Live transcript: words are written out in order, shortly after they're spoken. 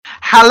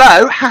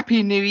Hello,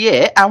 Happy New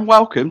Year, and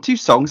welcome to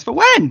Songs for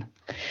When,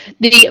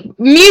 the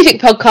music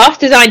podcast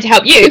designed to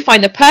help you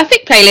find the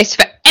perfect playlist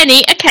for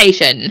any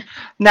occasion.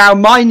 Now,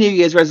 my New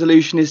Year's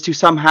resolution is to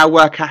somehow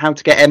work out how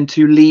to get Em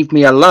to leave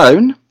me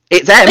alone.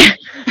 It's Em.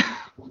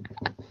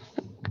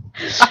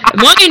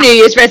 My New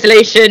Year's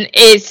resolution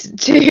is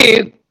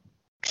to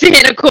sit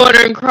in a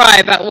corner and cry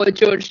about what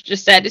George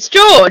just said. It's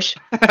George.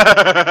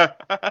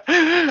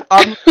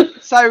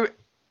 So,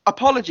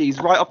 apologies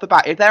right off the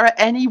bat. If there are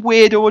any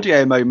weird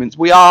audio moments,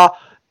 we are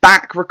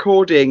back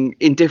recording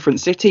in different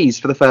cities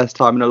for the first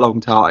time in a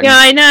long time. Yeah,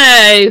 I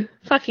know.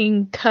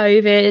 Fucking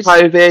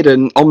COVID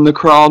and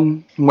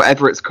Omicron,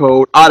 whatever it's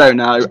called. I don't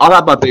know. I've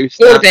had my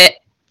booster. All of it.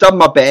 Done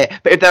my bit.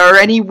 But if there are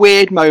any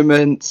weird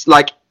moments,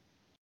 like,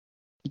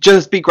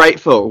 just be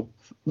grateful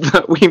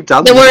that we've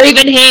done that we're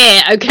even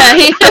here,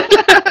 okay?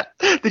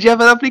 Did you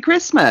have a lovely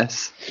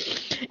Christmas?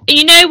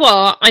 You know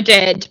what? I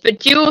did. But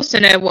do you also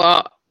know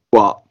what?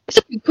 What? It's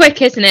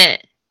quick, isn't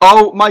it?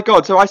 Oh my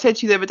god, so I said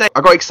to you the other day,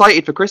 I got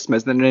excited for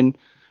Christmas and then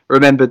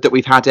remembered that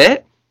we've had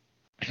it.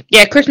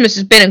 Yeah, Christmas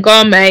has been and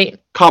gone, mate.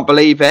 Can't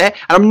believe it.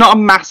 And I'm not a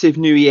massive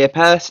New Year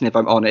person, if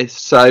I'm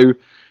honest, so,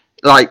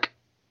 like,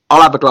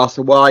 I'll have a glass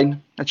of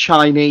wine, a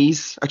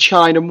Chinese, a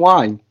Chine and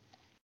wine.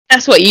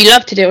 That's what you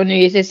love to do on New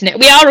Year's, isn't it?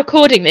 We are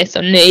recording this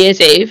on New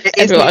Year's Eve,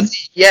 everyone.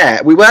 Yeah,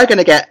 we were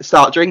going to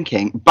start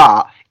drinking,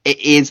 but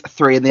it is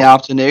 3 in the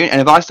afternoon, and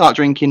if I start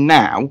drinking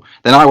now,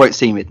 then I won't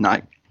see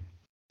midnight.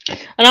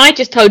 And I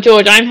just told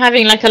George I'm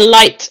having like a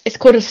light, it's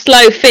called a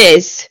slow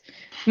fizz.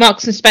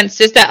 Marks and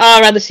Spencer's, there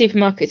are other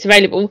supermarkets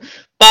available,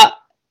 but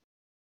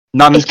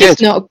none is good.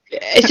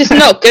 It's just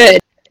not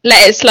good.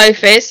 Let it slow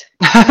fizz.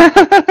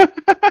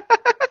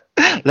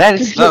 Let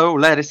it slow,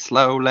 let it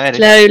slow, let it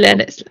slow.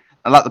 Let it slow.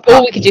 I like the part.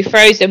 Or we could do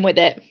Frozen with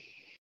it.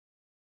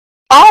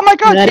 Oh my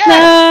god, let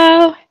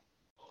yeah!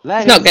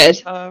 It's not good.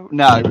 Slow.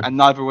 No, and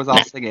neither was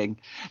our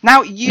singing.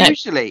 Now,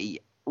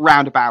 usually...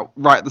 roundabout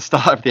right at the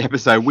start of the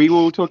episode, we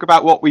will talk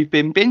about what we've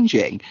been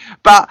binging.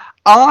 But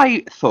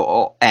I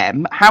thought,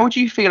 Em, how would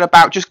you feel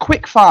about just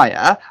quick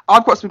fire?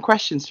 I've got some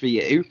questions for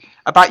you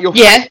about your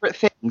favourite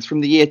things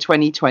from the year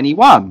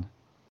 2021.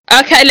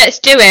 Okay, let's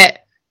do it.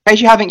 In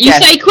case you haven't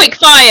guessed. You say quick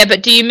fire,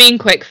 but do you mean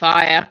quick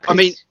fire? I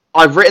mean,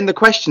 I've written the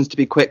questions to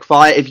be quick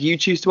fire. If you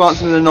choose to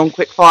answer them in a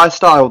non-quick fire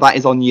style, that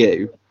is on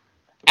you.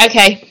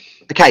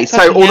 Okay,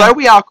 so although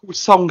we are called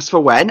Songs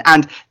for When,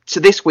 and so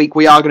this week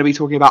we are going to be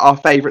talking about our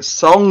favourite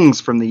songs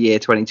from the year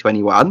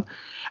 2021,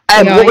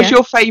 what was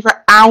your favourite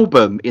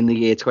album in the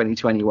year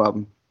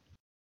 2021?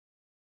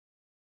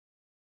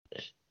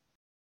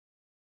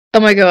 Oh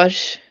my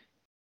gosh.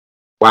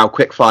 Wow,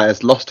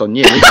 Quickfire's lost on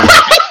you, isn't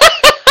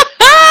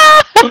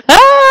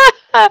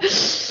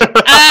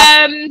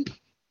it?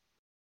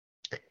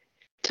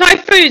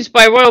 Typhoons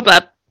by Royal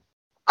Blood.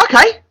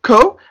 Okay,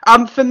 cool.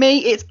 For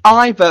me, it's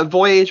either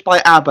Voyage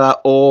by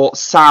ABBA or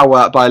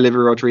Sour by Olivia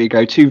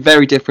Rodrigo. Two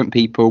very different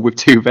people with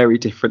two very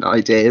different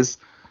ideas.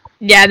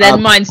 Yeah,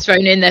 then mine's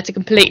thrown in there to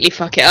completely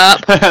fuck it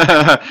up.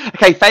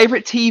 Okay,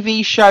 favourite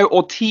TV show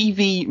or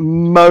TV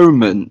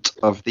moment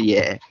of the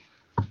year?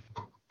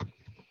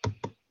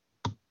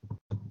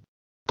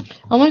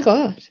 Oh my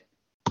god.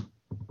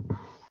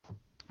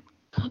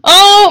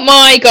 Oh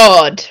my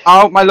god.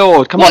 Oh my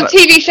lord, come on. What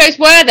TV shows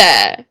were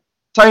there?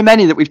 So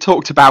many that we've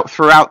talked about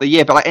throughout the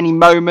year, but like any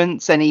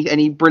moments,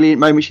 any brilliant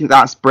moments, you think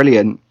that's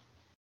brilliant.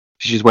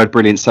 She's used the word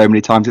brilliant so many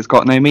times it's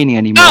got no meaning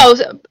anymore. Oh,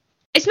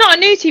 it's not a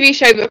new TV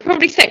show, but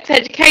probably Sex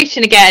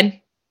Education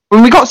again.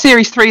 Well, we got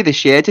series 3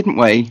 this year, didn't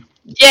we?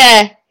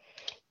 Yeah.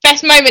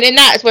 Best moment in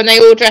that is when they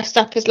all dressed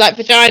up as like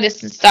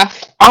vaginas and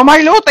stuff. Oh my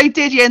lord, they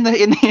did, yeah, in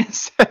the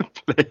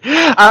assembly.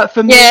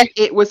 For me,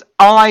 it was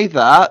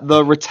either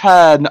the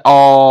return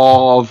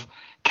of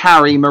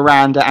Carrie,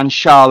 Miranda and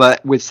Charlotte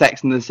with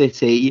Sex and the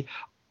City,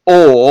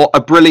 or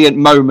a brilliant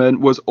moment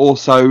was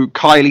also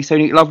Kylie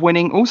Sonic Love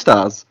winning All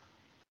Stars.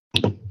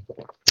 Oh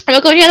my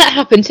god, yeah, that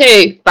happened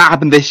too. That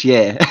happened this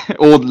year,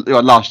 or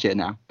last year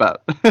now,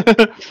 but...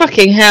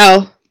 Fucking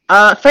hell.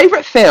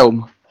 Favourite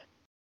film?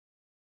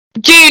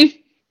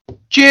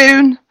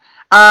 June.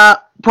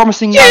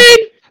 Promising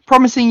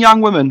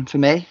Young Woman for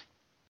me.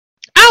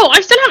 Oh,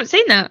 I still haven't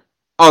seen that.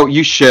 Oh,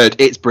 you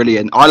should. It's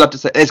brilliant. I love to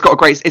say it's got a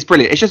great. It's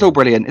brilliant. It's just all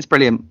brilliant. It's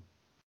brilliant.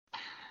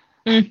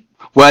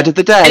 Word of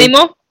the day. Any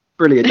more?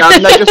 Brilliant. No,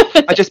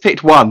 I just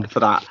picked one for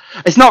that.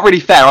 It's not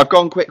really fair. I've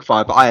gone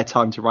quickfire, but I had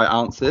time to write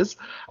answers.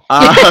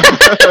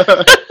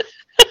 Favorite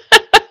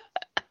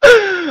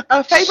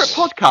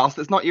podcast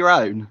that's not your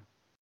own?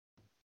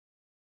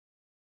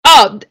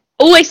 Oh,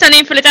 Always Sunny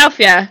in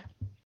Philadelphia.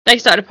 They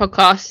started a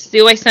podcast.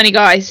 The Always Sunny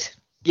guys.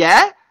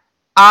 Yeah.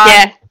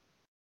 Yeah.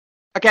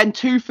 Again,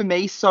 2 for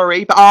me,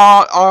 sorry, but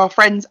our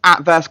friends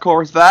at Verse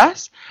Chorus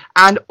Verse,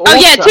 and also... Oh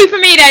yeah, 2 for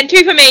me then,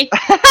 2 for me.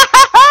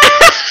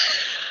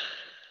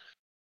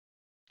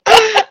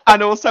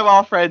 And also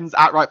our friends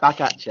at Right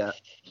Back At You.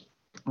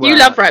 You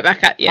love Right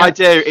Back At You. I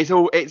do.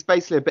 It's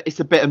basically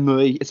it's a bit of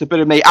me. It's a bit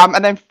of me.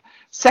 And then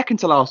second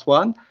to last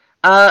one,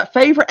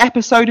 favourite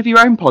episode of your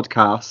own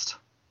podcast?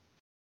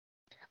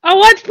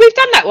 Oh, we've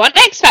done that one,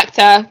 X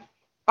Factor.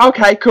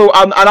 Okay, cool.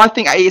 And I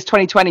think it is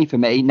 2020 for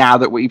me now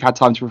that we've had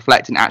time to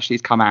reflect and actually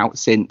it's come out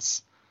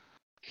since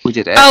we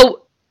did it.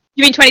 Oh,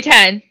 you mean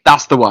 2010?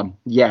 That's the one.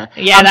 Yeah.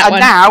 Yeah, that and one.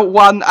 Now,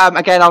 one,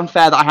 again,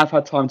 unfair that I have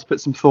had time to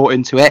put some thought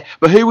into it,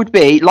 but who would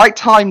be, like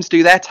Times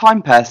do their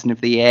Time Person of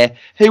the Year,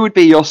 who would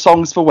be your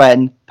Songs for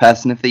When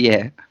Person of the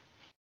Year?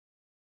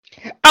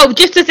 Oh,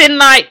 just as in,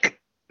 like,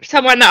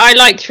 someone that I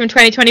liked from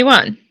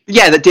 2021?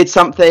 Yeah, that did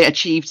something,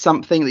 achieved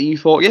something that you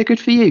thought, yeah, good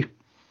for you.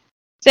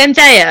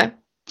 Zendaya.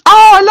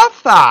 Oh, I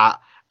love that.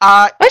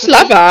 I just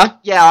love her.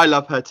 Yeah, I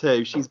love her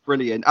too. She's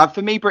brilliant.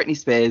 For me, Britney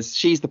Spears,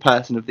 she's the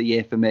person of the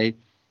year for me.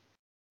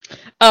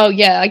 Oh,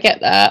 yeah, I get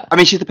that. I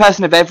mean, she's the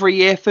person of every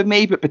year for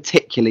me, but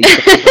particularly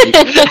for me.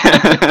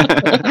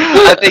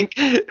 I think,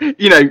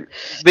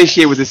 this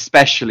year was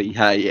especially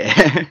her year.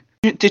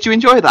 Did you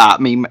enjoy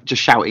that? Me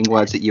just shouting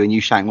words at you and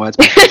you shouting words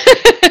back?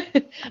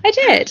 I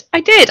did.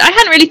 I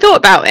hadn't really thought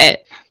about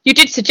it. You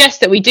did suggest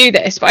that we do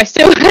this, but I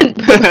still hadn't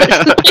put much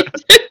thought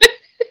into it.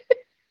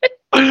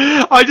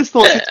 I just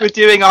thought since we're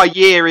doing our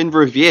year in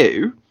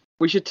review,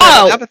 we should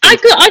tell the other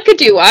things. I could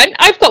do one.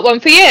 I've got one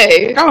for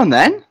you. Go on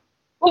then.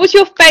 What was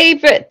your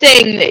favourite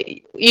thing that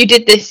you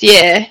did this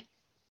year?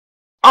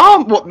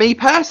 What, me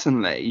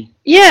personally?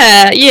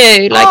 Yeah,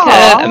 you,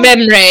 like a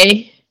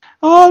memory.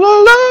 All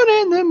alone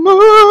in the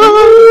moonlight.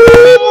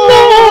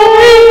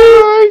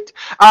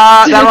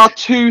 There are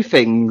two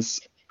things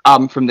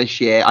from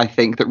this year, I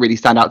think, that really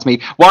stand out to me.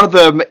 One of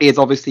them is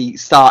obviously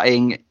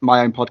starting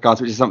my own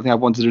podcast, which is something I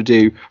wanted to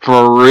do for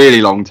a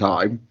really long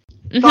time.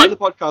 Starting the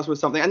podcast was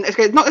something, and it's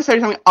not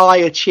necessarily something I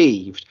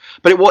achieved,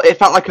 but it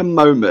felt like a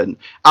moment.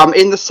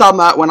 In the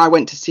summer when I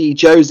went to see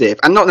Joseph,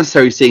 and not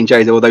necessarily seeing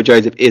Joseph, although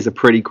Joseph is a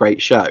pretty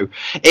great show,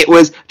 it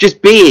was just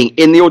being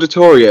in the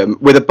auditorium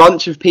with a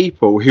bunch of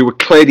people who were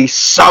clearly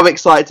so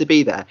excited to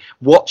be there,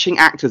 watching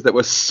actors that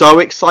were so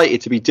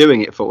excited to be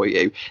doing it for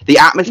you. The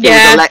atmosphere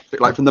was electric,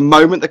 like from the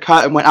moment the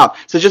curtain went up.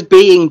 So just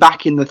being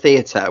back in the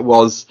theatre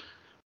was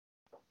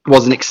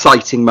an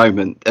exciting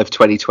moment of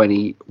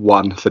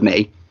 2021 for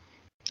me.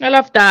 I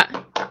love that.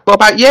 What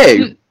about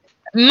you?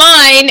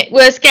 Mine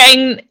was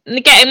getting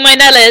my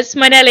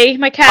Nelly,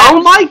 my cat.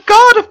 Oh my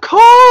god, of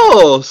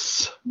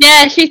course!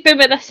 Yeah, she's been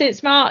with us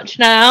since March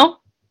now.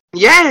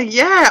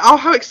 Yeah. Oh,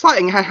 how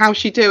exciting. How's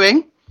she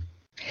doing?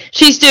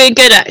 She's doing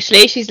good,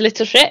 actually. She's a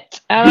little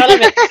shit. And I love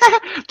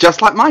it.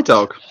 Just like my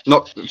dog.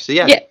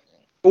 Yeah.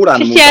 All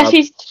animals. Yeah,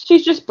 she's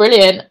just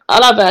brilliant. I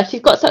love her.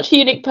 She's got such a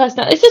unique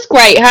personality. It's just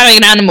great having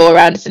an animal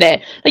around, isn't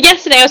it? Like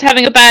yesterday, I was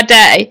having a bad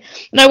day,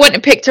 and I went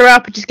and picked her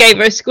up and just gave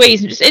her a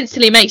squeeze, and it just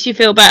instantly makes you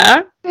feel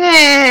better.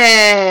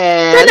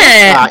 Yeah. Doesn't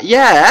it?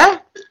 Yeah.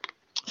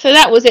 So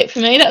that was it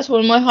for me. That's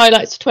one of my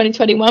highlights of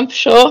 2021 for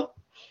sure.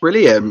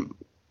 Brilliant.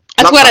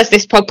 As well as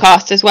this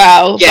podcast as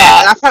well.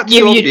 Yeah, that's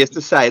too obvious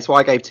to say. It's why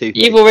I gave two.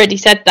 You've already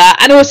said that,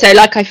 and also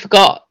I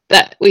forgot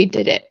that we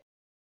did it.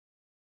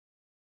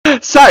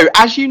 So,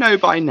 as you know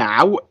by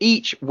now,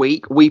 each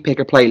week we pick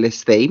a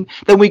playlist theme.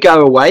 Then we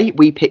go away,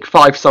 we pick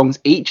 5 songs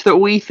each that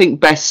we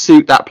think best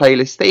suit that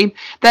playlist theme.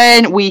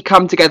 Then we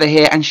come together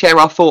here and share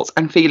our thoughts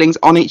and feelings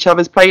on each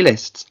other's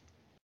playlists.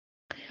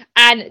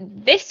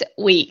 And this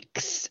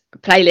week's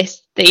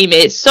playlist theme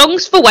is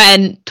Songs for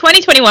When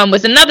 2021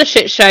 was another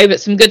shit show, but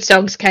some good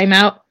songs came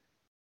out.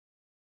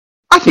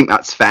 I think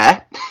that's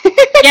fair.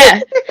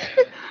 Yeah.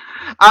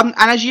 And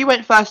as you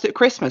went first at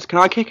Christmas, can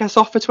I kick us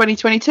off for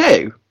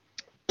 2022?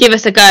 Give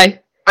us a go.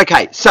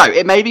 Okay, so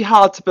it may be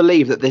hard to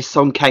believe that this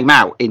song came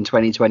out in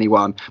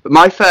 2021, but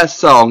my first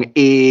song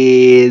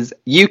is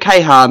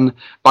UK Hun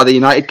by the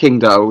United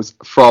Kingdoms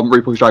from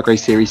RuPaul's Drag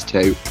Race Series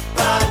 2.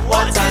 But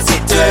what does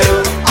it do?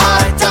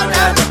 I don't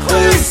have a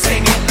clue.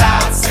 Sing it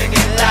loud, sing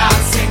it loud,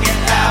 sing it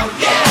loud,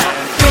 yeah!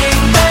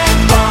 Bing,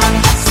 bang,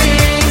 bong,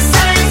 sing,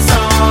 sang,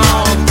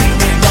 song. Bing,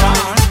 bang,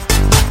 bong,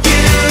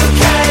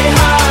 UK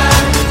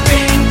Hun.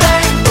 Bing,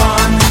 bang,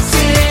 bong,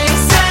 sing,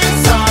 sang,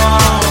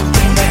 song.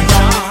 Bing, bang,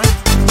 bong,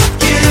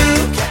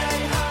 UK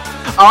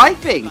Hun. I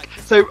think,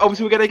 so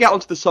obviously we're going to get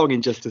onto the song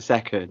in just a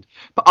second,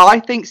 but I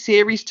think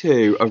Series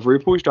 2 of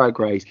RuPaul's Drag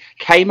Race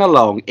came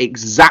along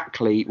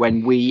exactly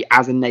when we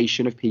as a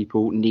nation of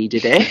people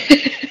needed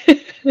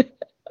it.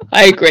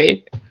 I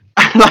agree.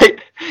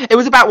 It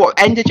was about, what,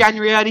 end of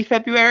January, early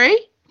February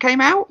came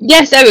out?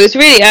 Yes, it was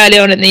really early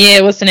on in the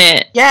year, wasn't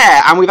it?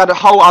 Yeah, and we've had a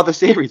whole other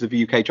series of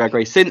UK Drag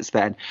Race since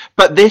then.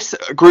 But this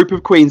group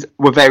of queens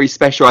were very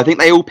special. I think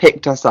they all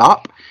picked us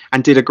up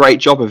and did a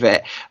great job of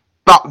it.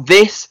 But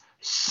this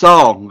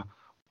song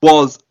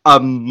was a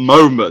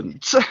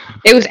moment.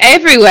 It was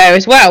everywhere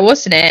as well,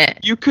 wasn't it?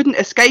 You couldn't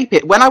escape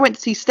it. When I went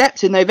to see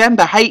Steps in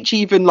November, H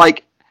even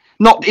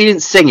he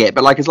didn't sing it,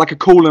 but it's like a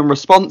call and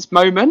response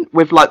moment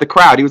with the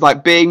crowd. He was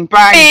like, bing,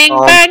 bang, bing,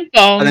 dong, bang,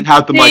 dong. and then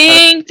had the mic.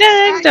 Ding,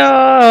 dang,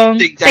 dong.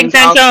 Ding, dang,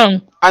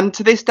 dong. And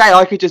to this day,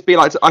 I could just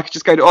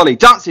go to Ollie,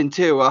 dancing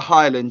to a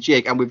Highland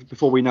jig, and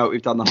before we know it,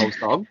 we've done the whole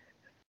song.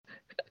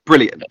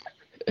 Brilliant.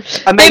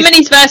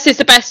 Bimini's verse is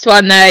the best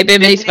one, though.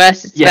 Bimini's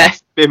verse is the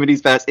best.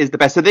 Bimini's verse is the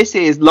best. So this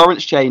is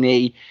Lawrence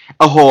Chaney,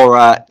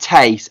 Ahura,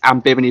 Tace,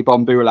 and Bimini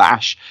Bon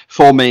Boulash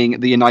forming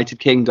the United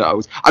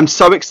Kingdoms. I'm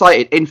so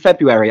excited. In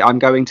February, I'm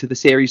going to the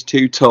Series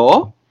 2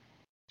 tour.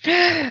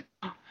 They're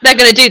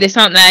going to do this,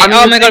 aren't they?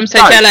 Oh my god, I'm so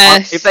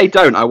jealous. If they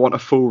don't, I want a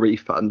full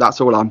refund. That's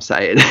all I'm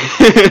saying.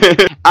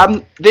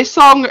 This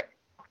song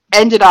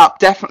ended up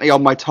definitely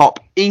on my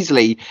top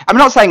easily. I'm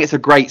not saying it's a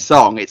great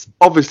song. It's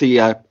obviously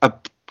a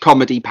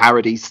comedy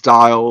parody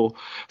style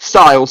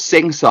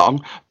sing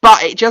song,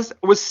 but it just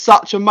was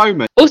such a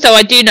moment. Also,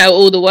 I do know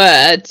all the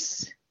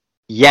words.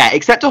 Yeah,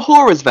 except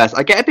Ahura's verse.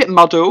 I get a bit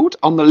muddled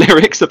on the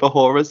lyrics of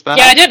Ahura's verse.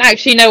 Yeah, I don't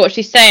actually know what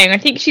she's saying. I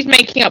think she's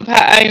making up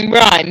her own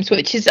rhymes,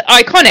 which is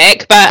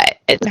iconic, but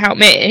it doesn't help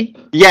me.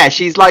 Yeah,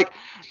 she's like,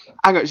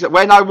 hang on,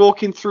 when I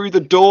walk in through the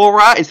door,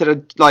 instead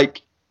of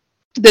like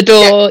the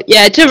door.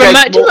 Yeah, to make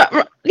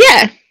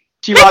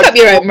up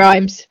your own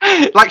rhymes,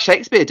 like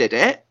Shakespeare did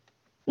it.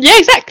 Yeah,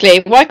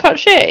 exactly. Why can't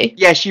she?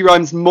 Yeah, she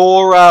rhymes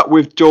Mora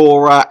with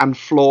Dora and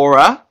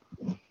Flora.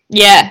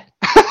 Yeah.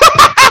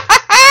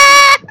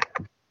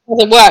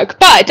 Doesn't work,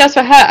 but it does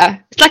for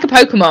her. It's like a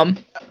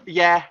Pokemon.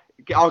 Yeah,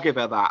 I'll give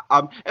her that.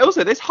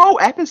 Also, this whole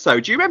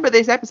episode, do you remember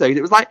this episode?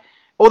 It was like,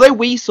 although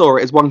we saw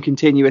it as one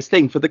continuous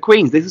thing for the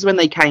Queens, this is when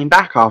they came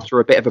back after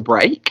a bit of a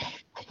break.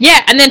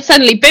 Yeah, and then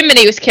suddenly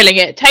Bimini was killing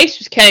it, Taste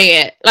was killing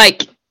it,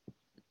 like,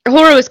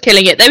 Ahura was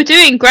killing it. They were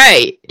doing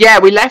great. Yeah,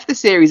 we left the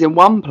series in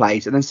one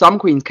place, and then some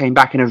Queens came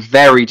back in a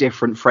very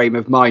different frame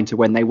of mind to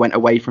when they went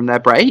away from their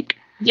break.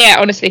 Yeah,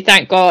 honestly,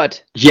 thank God.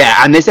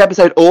 Yeah, and this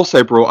episode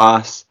also brought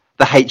us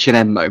the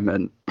H&M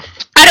moment.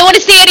 I don't want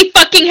to see any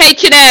fucking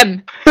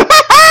H&M!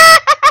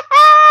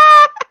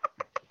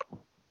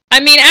 I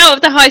mean, out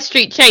of the high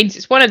street chains,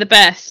 it's one of the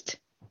best.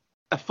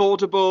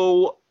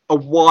 Affordable, a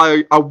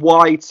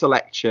wide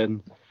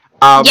selection.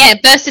 Yeah,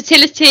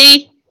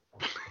 versatility.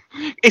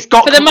 It's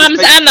got for the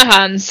mums and the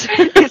Huns.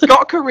 It's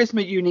got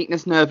charisma,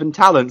 uniqueness, nerve, and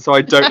talent. So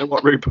I don't know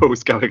what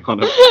RuPaul's going on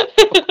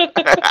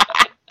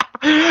about.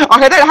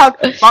 I don't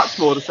have much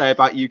more to say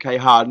about UK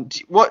Hun.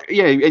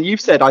 And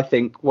you've said, I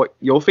think, what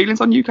your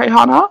feelings on UK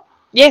Hun are.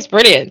 Yeah, it's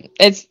brilliant.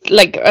 It's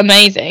like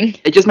amazing.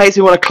 It just makes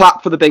me want to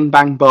clap for the Bing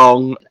Bang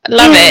Bong.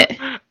 Love it.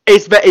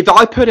 If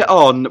I put it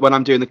on when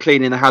I'm doing the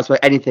cleaning in the house or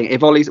anything,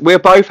 we'll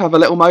both have a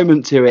little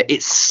moment to it.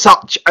 It's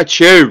such a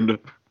tune.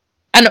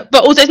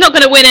 But also, it's not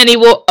going to win any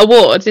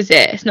awards, is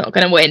it? It's not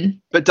going to win.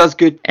 But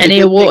any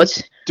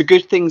awards? Do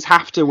good things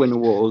have to win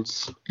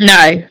awards?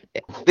 No.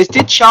 This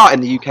did chart in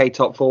the UK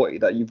top 40.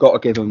 That you've got to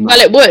give them. Well,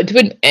 it would,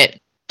 wouldn't it?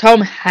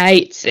 Tom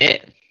hates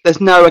it.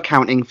 There's no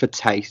accounting for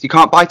taste. You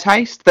can't buy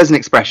taste. There's an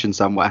expression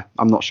somewhere.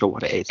 I'm not sure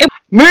what it is.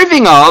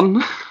 Moving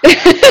on.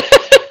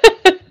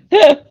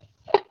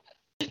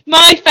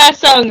 My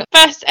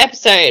first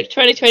episode,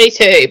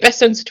 2022, best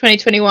songs of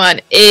 2021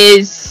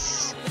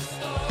 is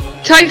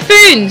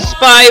Typhoons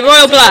by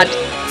Royal Blood.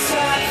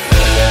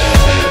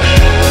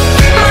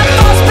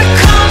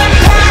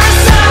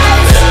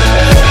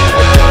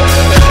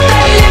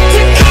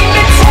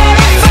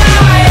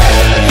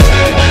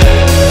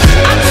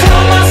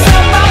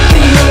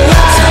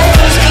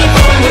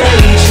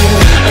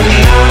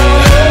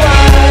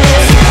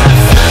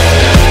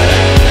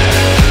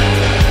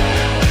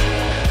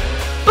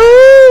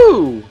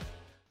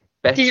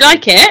 Did you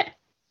like it?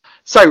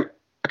 So,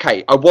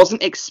 okay, I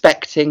wasn't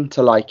expecting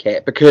to like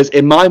it because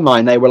in my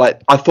mind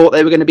I thought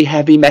they were going to be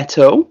heavy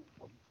metal.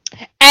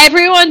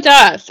 Everyone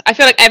does. I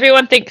feel like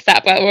everyone thinks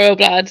that about Royal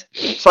Blood.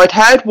 So I'd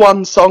heard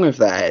one song of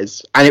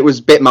theirs and it was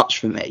a bit much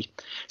for me.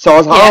 So I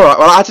was like, all right,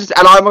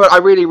 well, I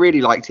really,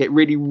 really liked it.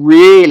 Really,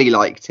 really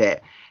liked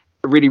it.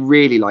 Really,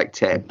 really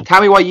liked it.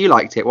 Tell me why you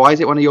liked it. Why is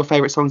it one of your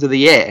favourite songs of the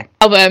year?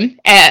 Album.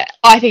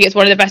 I think it's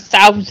one of the best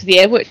albums of the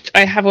year, which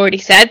I have already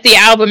said. The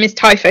album is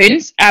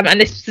Typhoons,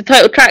 and this is the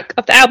title track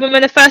of the album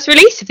and the first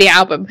release of the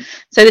album.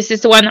 So this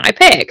is the one that I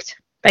picked,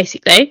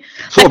 basically.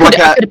 I could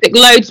have picked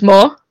loads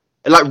more.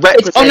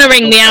 It's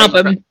honouring the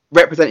album.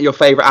 Represent your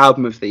favourite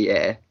album of the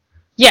year.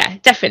 Yeah,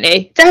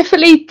 definitely.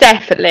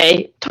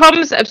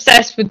 Tom's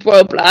obsessed with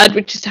Royal Blood,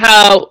 which is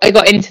how I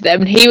got into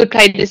them. He would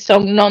play this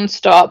song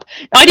non-stop.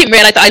 I didn't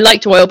realise that I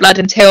liked Royal Blood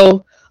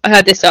until I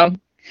heard this song.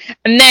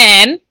 And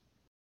then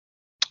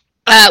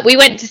we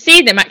went to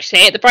see them,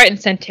 actually, at the Brighton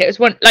Centre. It was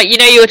one,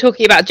 you were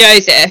talking about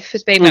Joseph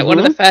as being one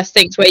of the first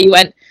things where you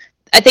went.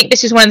 I think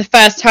this was one of the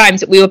first times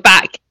that we were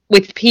back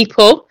with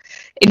people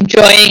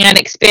enjoying an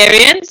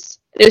experience.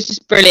 It was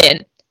just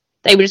brilliant.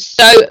 They were just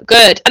so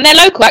good. And they're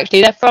local,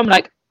 actually. They're from,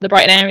 the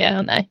Brighton area,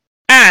 aren't they?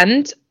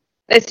 And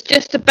it's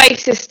just a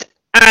bassist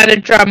and a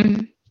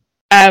drummer.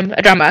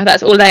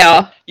 That's all they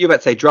are. You were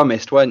about to say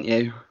drummist, weren't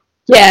you?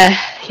 Yeah.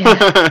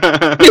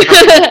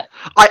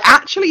 I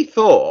actually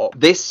thought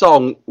this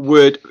song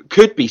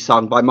could be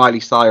sung by Miley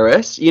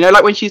Cyrus. You know,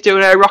 like when she's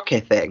doing her rocker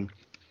thing.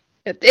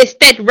 It's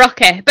dead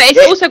rocker, but it's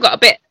also got a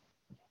bit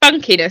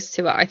funkiness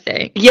to it, I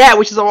think. Yeah,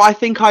 which is why I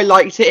think I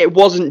liked it. It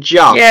wasn't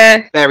just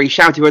very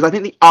shouty, whereas I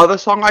think the other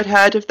song I'd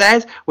heard of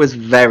theirs was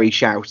very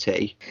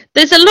shouty.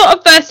 There's a lot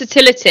of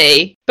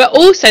versatility, but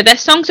also their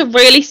songs are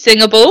really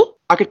singable.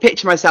 I could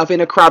picture myself in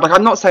a crowd. Like,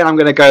 I'm not saying I'm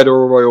going to go to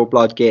a Royal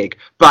Blood gig,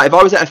 but if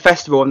I was at a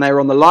festival and they were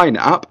on the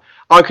lineup,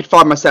 I could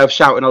find myself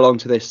shouting along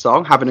to this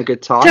song, having a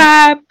good time.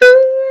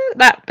 Taboo,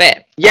 that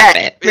bit. Yeah,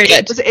 that bit.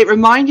 Really good. It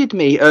reminded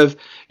me of,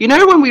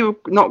 when we were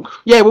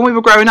when we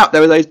were growing up,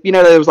 there were those,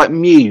 there was like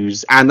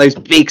Muse and those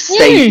big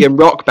stadium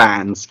rock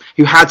bands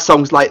who had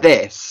songs like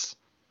this.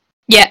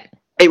 Yeah.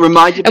 It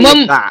reminded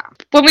me of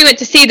that. When we went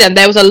to see them,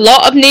 there was a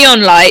lot of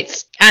neon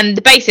lights, and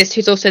the bassist,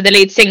 who's also the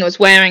lead singer, was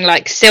wearing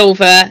like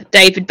silver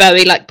David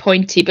Bowie like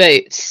pointy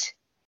boots.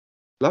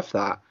 Love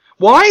that.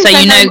 Why? So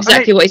you know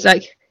exactly what he's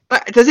like.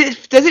 Does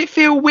it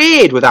feel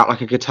weird without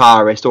like a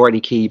guitarist or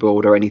any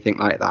keyboard or anything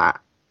like that?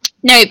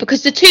 No,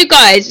 because the two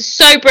guys are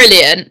so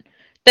brilliant.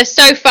 They're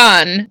so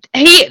fun.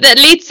 The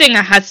lead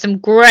singer has some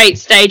great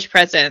stage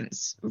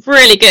presence.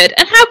 Really good.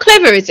 And how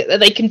clever is it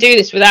that they can do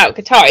this without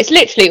guitar? It's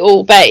literally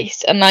all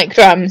bass and like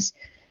drums.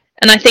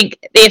 And I think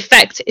the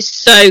effect is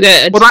so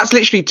good. Well, that's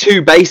literally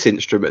two bass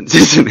instruments,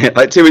 isn't it?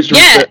 Like two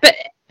instruments. Yeah, but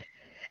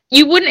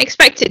you wouldn't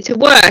expect it to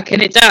work,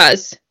 and it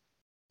does.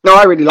 No,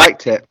 I really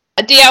liked it.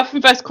 DL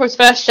from First Chorus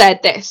First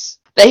shared this.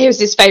 That he was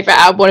his favourite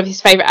album, one of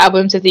his favourite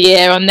albums of the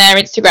year on their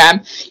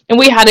Instagram. And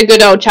we had a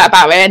good old chat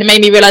about it, and it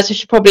made me realise I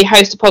should probably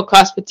host a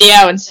podcast with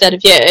DL instead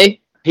of you.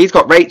 He's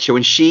got Rachel,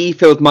 and she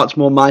feels much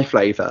more my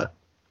flavour.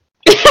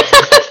 We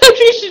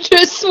should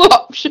just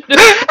swap, shouldn't we?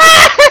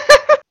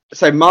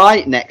 So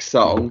my next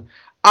song,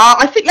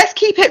 I think let's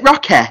keep it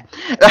rocky.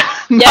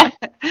 Yeah.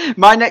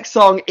 My next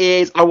song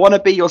is I Wanna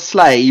Be Your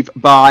Slave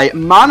by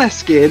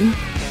Måneskin.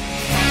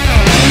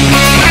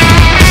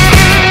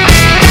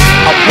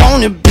 I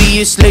wanna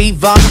be a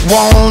slave, I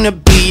wanna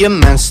be a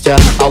monster.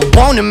 I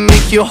wanna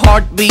make your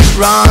heartbeat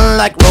run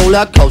like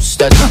roller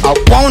coasters. I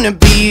wanna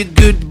be a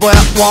good boy,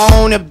 I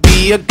wanna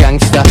be a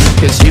gangster.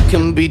 Cause you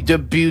can be the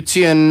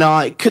beauty and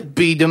I could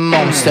be the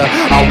monster.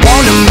 I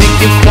wanna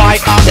make you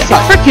quiet. I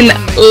freaking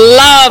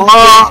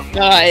love these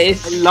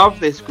guys. I love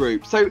this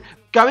group. So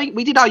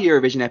we did our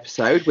Eurovision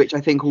episode, which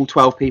I think all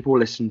 12 people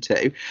listened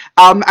to.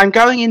 And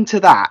going into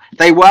that,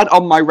 they weren't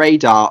on my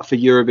radar for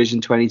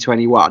Eurovision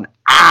 2021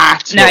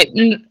 at all.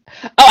 No.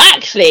 Oh,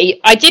 actually,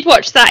 I did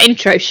watch that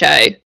intro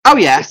show. Oh,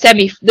 yeah.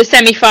 The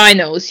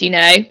semi-finals,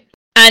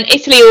 And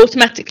Italy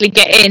automatically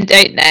get in,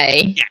 don't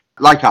they? Yeah.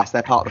 Like us,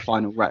 they're part of the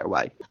final right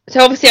away.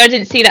 So obviously I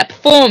didn't see that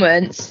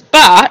performance,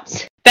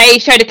 but they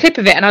showed a clip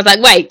of it and I was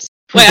like, wait,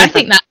 I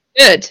think that's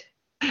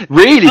good.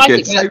 Really I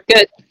good. think that's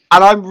good.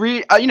 And I'm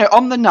really,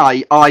 on the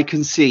night, I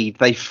concede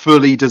they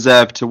fully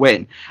deserve to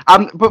win.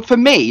 But for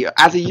me,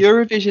 as a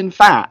Eurovision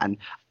fan,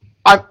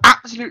 I'm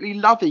absolutely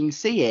loving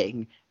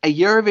seeing a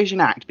Eurovision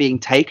act being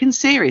taken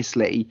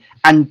seriously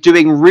and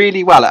doing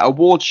really well at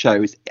award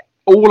shows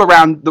all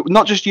around,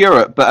 not just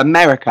Europe, but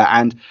America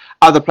and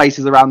other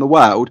places around the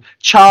world,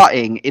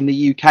 charting in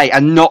the UK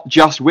and not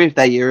just with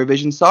their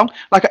Eurovision song.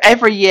 Like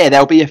every year,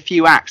 there'll be a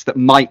few acts that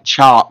might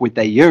chart with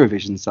their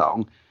Eurovision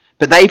song.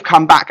 But they've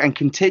come back and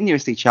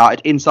continuously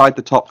charted inside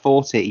the top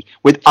 40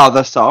 with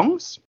other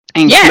songs,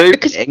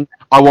 including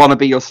I Wanna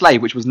Be Your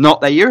Slave, which was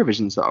not their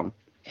Eurovision song.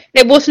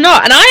 It was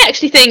not. And I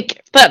actually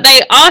think that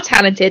they are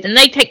talented and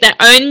they take their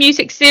own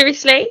music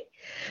seriously.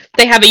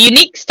 They have a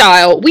unique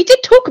style. We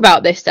did talk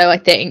about this, though, I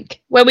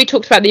think, when we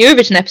talked about the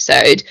Eurovision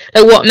episode,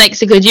 like what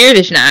makes a good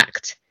Eurovision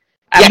act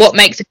and what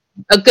makes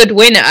a good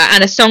winner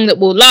and a song that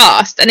will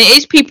last. And it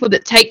is people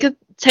that take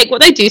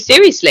what they do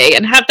seriously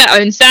and have their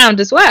own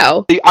sound as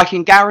well. I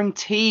can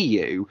guarantee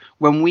you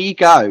when we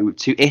go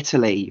to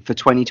Italy for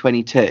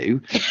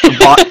 2022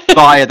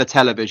 via the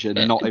television,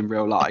 not in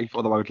real life,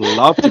 although I would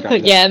love to go.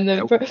 Yeah,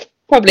 no,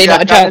 probably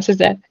not a chance, is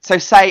there? So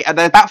say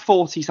there are about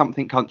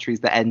 40-something countries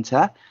that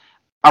enter.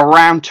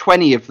 Around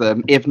 20 of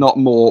them, if not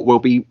more, will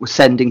be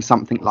sending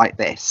something like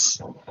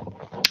this.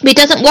 But it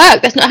doesn't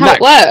work. That's not how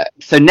it works.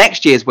 So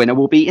next year's winner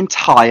will be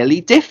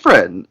entirely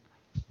different.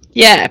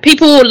 Yeah,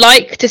 people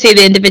like to see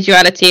the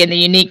individuality and the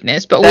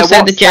uniqueness, but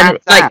also the general,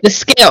 like the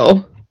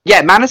skill.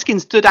 Yeah,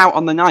 Måneskin stood out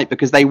on the night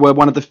because they were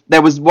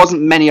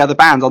wasn't many other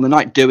bands on the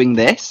night doing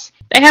this.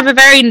 They have a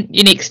very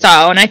unique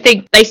style, and I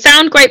think they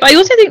sound great, but I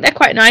also think they're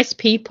quite nice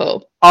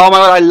people. Oh my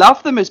God, I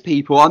love them as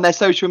people on their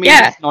social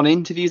media and on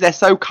interviews. They're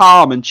so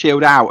calm and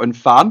chilled out and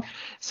fun.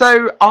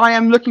 So I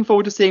am looking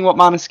forward to seeing what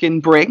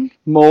Måneskin bring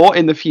more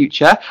in the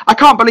future. I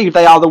can't believe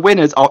they are the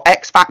winners of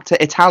X Factor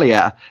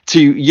Italia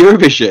to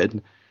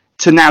Eurovision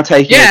to now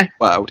taking over the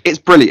world. It's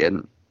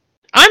brilliant.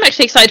 I'm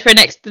actually excited for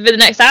the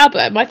next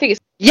album. I think it's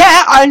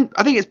I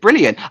think it's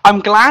brilliant. I'm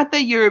glad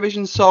their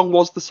Eurovision song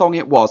was the song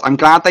it was. I'm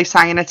glad they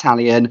sang in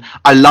Italian.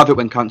 I love it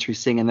when countries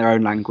sing in their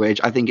own language.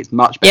 I think it's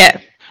much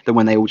better than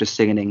when they all just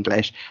sing in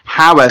English.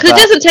 However, because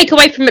it doesn't take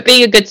away from it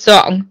being a good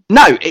song.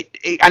 No,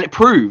 it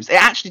proves.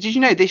 It actually, did you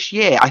know this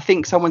year, I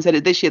think someone said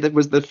it this year, that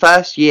was the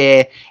first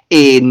year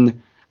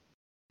in,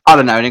 I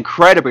don't know, an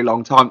incredibly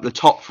long time, the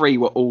top 3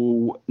 were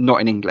all not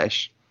in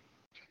English.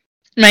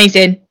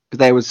 Amazing.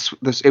 It was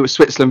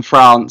Switzerland,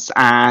 France,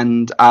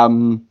 and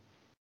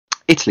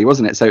Italy,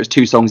 wasn't it? So it was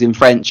 2 songs in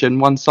French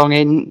and 1 song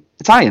in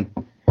Italian.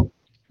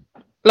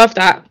 Love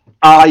that.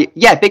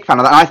 Big fan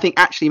of that. And I think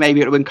actually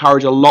maybe it will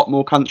encourage a lot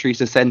more countries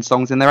to send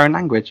songs in their own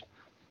language.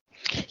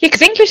 Yeah,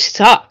 because English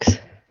sucks.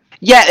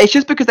 Yeah, it's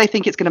just because they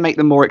think it's going to make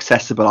them more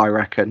accessible, I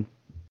reckon.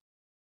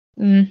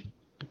 Proves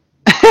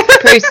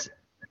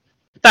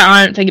that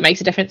I don't think it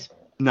makes a difference.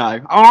 No.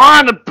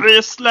 I want the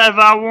best love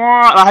I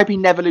want. I hope he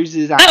never loses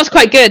his accent.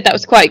 That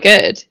was quite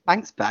good.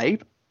 Thanks,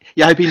 babe.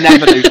 Yeah, I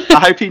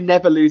hope he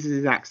never loses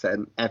his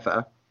accent,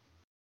 ever.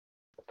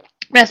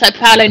 That's like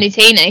Paolo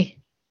Nutini.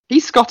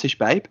 He's Scottish,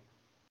 babe.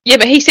 Yeah,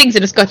 but he sings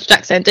in a Scottish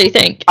accent, do you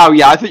think? Oh,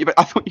 yeah, I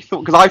thought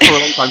because I for a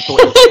long time thought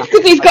he was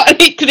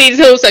Because he's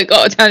also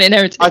got Italian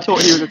heritage. I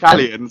thought he was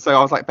Italian, so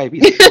I was like, baby,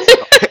 he's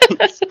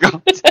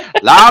Scottish.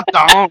 Slow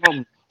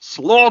down.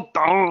 Slow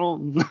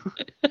down.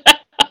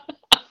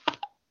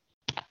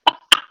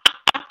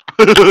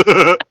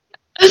 That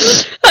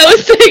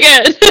was so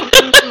good.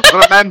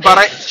 Remember,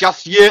 it's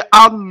just you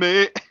and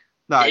me.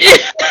 No.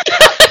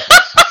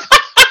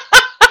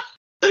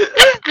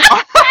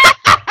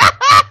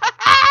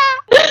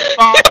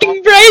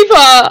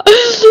 Braveheart.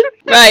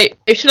 Right,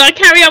 should I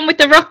carry on with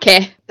the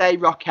Rocky? Say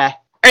Rocky.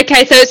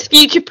 Okay, so it's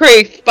Future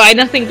Proof by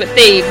Nothing But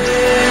Thieves.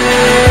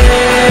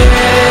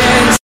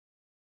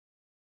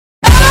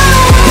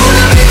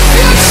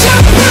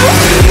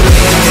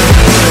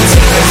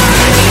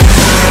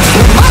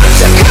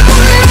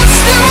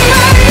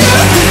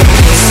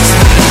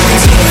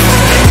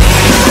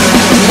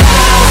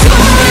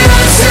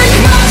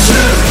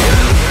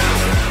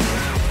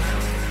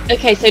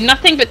 Okay, so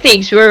Nothing But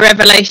Thieves were a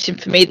revelation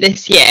for me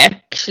this year.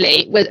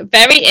 Actually, was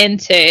very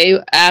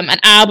into an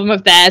album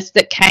of theirs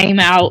that came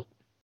out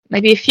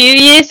maybe a few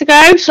years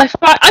ago. So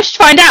I should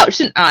find out,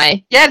 shouldn't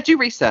I? Yeah, do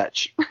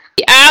research.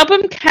 The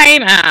album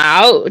came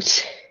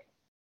out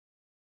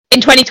in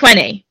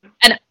 2020,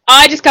 and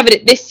I discovered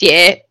it this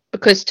year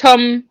because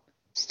Tom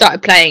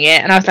started playing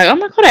it, and I was like, oh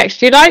my god, I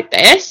actually like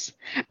this.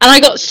 And I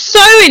got so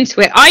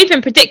into it. I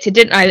even predicted,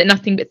 didn't I, that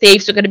Nothing But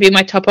Thieves were going to be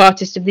my top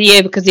artist of the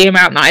year because of the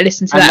amount that I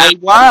listened to that.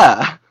 And they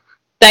were.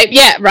 So,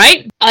 yeah,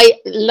 right? I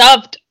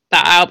loved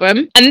that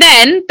album. And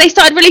then they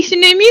started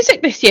releasing new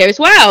music this year as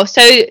well.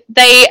 So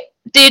they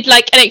did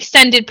like an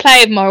extended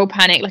play of Moral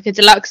Panic, like a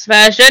deluxe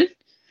version.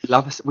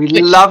 We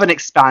love an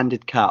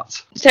expanded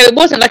cut. So it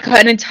wasn't like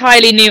an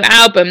entirely new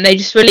album. They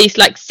just released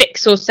like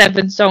 6 or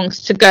 7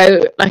 songs to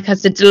go like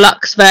as a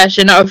deluxe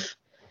version of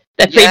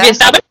their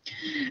previous album.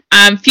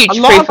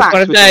 Future Proof was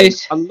one of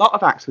those. A lot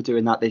of acts were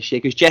doing that this year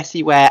because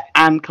Jessie Ware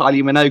and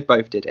Kylie Minogue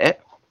both did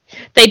it.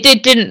 They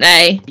did, didn't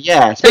they?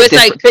 Yeah, so it's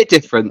a bit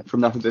different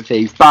from Nothing But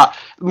Thieves, but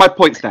my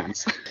point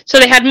stands. So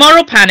they had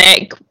Moral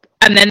Panic,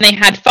 and then they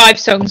had 5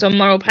 songs on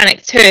Moral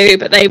Panic 2,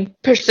 but they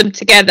pushed them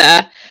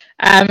together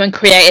and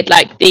created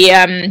like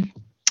the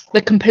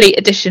complete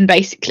edition,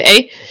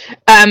 basically.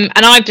 And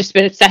I've just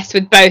been obsessed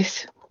with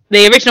both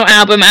the original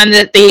album and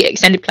the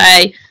extended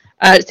play.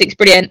 It's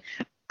brilliant.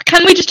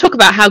 Can we just talk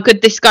about how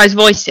good this guy's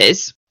voice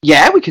is?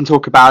 Yeah, we can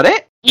talk about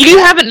it. You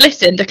haven't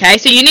listened, okay?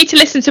 So you need to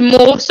listen to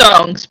more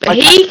songs, but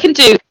he can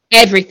do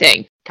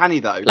everything. Can he,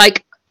 though?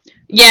 Like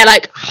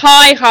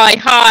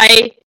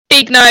high,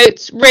 big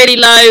notes, really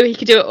low. He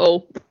can do it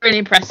all. Really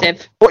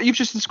impressive. What you've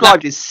just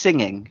described is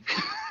singing.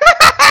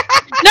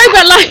 No,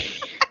 but like...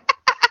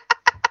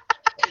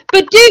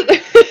 But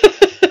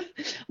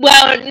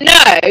well,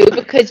 no,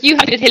 because you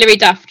had Hilary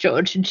Duff,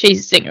 George, and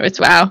she's a singer as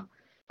well.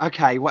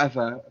 Okay,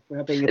 whatever.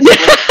 We're being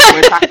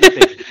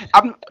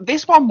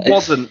this one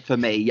wasn't for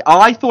me.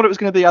 I thought it was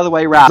going to be the other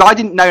way around. I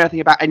didn't know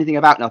anything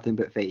about Nothing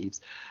But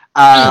Thieves.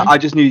 I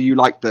just knew you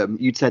liked them.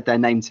 You'd said their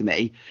name to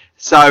me,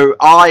 so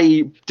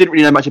I didn't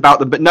really know much about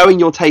them. But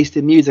knowing your taste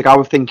in music, I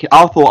thought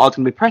I was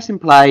going to be pressing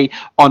play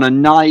on a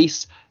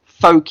nice,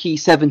 folky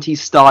 70s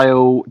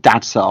style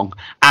dad song,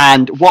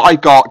 and what I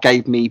got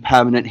gave me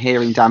permanent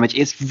hearing damage.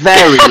 It's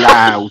very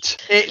loud.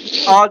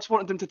 I just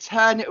wanted them to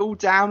turn it all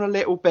down a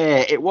little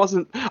bit. It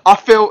wasn't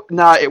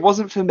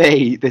for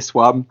me, this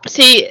one.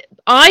 See,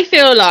 I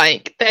feel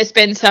like there's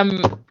been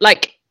some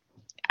like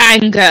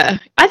anger.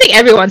 I think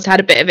everyone's had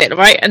a bit of it,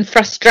 right? And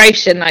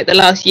frustration like the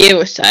last year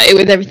or so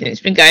with everything that's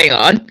been going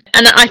on.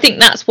 And I think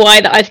that's why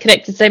that I've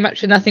connected so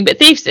much with Nothing But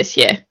Thieves this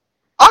year.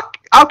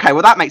 Okay,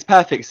 well that makes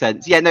perfect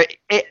sense. Yeah, no,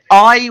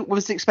 I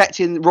was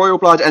expecting Royal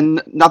Blood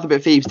and Nothing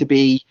But Thieves to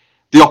be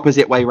the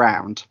opposite way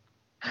round.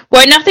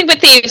 Well, Nothing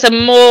But Thieves are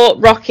more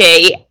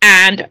rocky,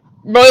 and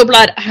Royal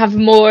Blood have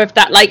more of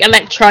that like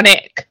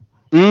electronic,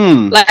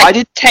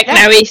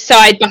 techno-y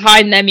side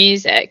behind their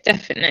music.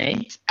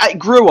 Definitely, it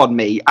grew on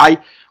me.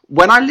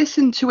 When I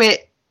listened to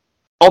it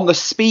on the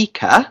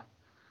speaker,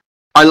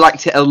 I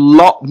liked it a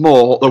lot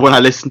more than when I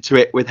listened to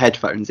it with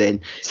headphones in.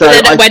 So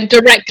then it went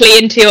directly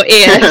into your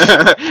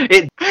ears.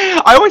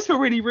 I always feel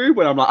really rude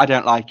when I'm like, I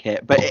don't like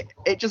it, but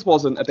it just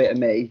wasn't a bit of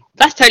me.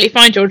 That's totally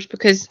fine, George,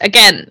 because,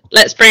 again,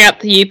 let's bring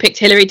up you picked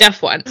Hilary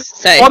Duff once.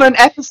 So. On an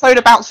episode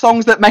about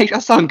songs that make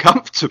us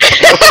uncomfortable.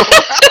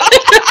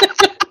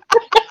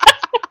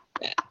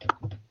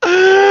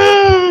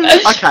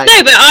 Okay.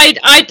 No, but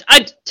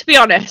I, to be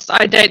honest,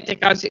 I don't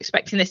think I was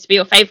expecting this to be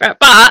your favourite,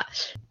 but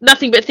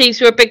Nothing But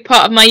Thieves were a big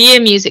part of my year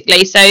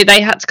musically, so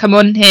they had to come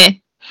on here.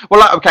 Well,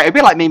 like, okay, it'd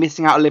be like me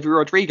missing out on Olivia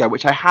Rodrigo,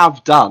 which I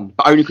have done,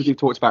 but only because you've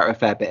talked about her a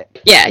fair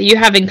bit. Yeah, you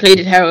have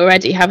included her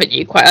already, haven't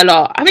you? Quite a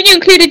lot. Haven't you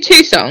included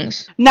 2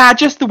 songs? Nah,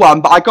 just the one,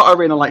 but I got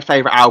her in on like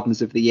favourite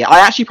albums of the year. I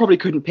actually probably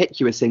couldn't pick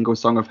you a single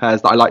song of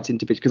hers that I liked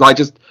individually, because I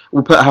just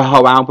will put her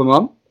whole album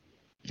on.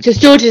 Because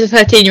George is a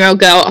 13-year-old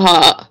girl at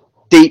heart.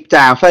 Deep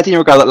down,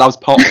 13-year-old girl that loves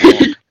pop.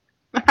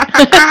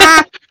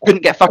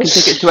 Couldn't get fucking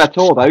tickets to her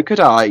tour though, could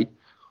I?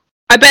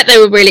 I bet they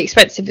were really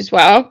expensive as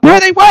well. No,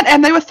 they weren't,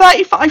 and they were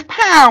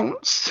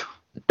 £35.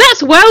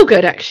 That's well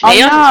good,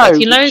 actually. I know.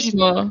 Loads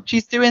more.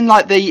 She's doing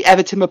like the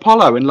Everton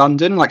Apollo in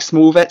London, like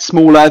smaller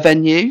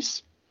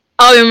venues.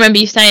 Oh, I remember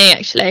you saying,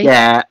 actually.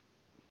 Yeah,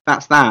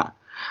 that's that.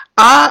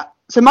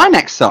 So my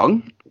next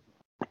song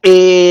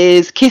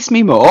is Kiss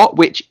Me More,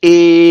 which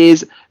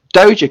is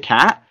Doja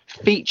Cat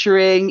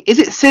featuring, is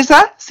it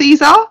Caesar?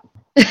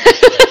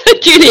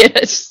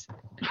 Julius.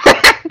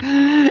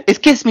 It's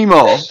Kiss Me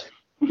More.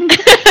 It's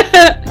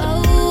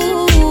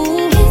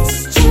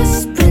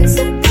just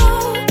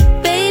principle,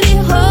 baby,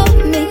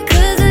 hold me,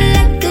 'cause I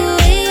like the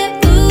way you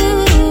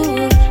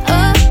move.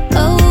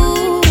 Roll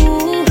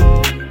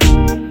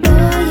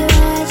your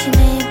eyes, your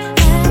name,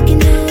 I can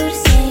do the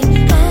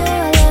same.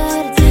 All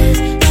of the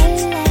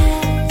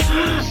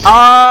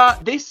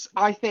days. This,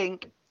 I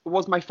think,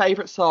 was my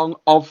favourite song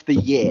of the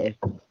year.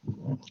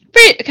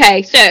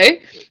 Okay, so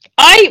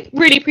I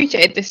really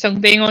appreciated this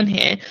song being on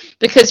here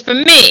because for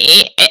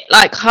me, it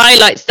like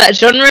highlights that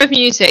genre of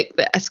music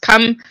that has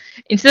come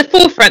into the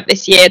forefront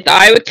this year that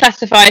I would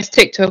classify as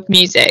TikTok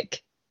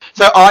music.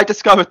 So I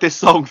discovered this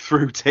song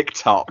through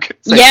TikTok.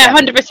 So Yeah,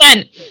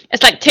 100%.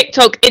 It's like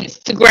TikTok,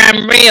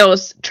 Instagram,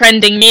 Reels,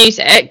 trending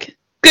music.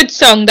 Good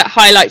song that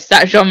highlights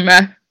that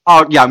genre.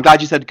 Oh yeah, I'm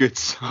glad you said good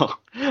song.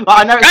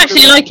 I know. I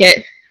actually like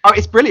it. Oh,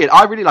 it's brilliant.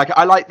 I really like it.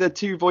 I like the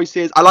 2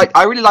 voices. I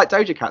really like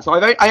Doja Cat. So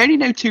I only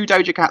know 2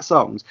 Doja Cat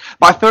songs,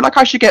 but I feel like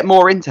I should get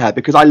more into her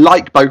because I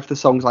like both the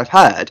songs I've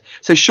heard.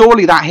 So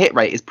surely that hit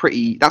rate is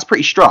pretty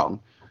strong.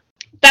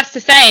 That's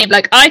the same.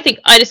 Like, I think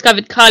I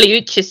discovered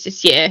Carly Uchis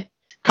this year.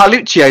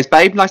 Carluccio's,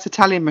 babe. Nice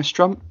Italian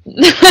restaurant.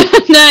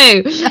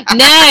 No.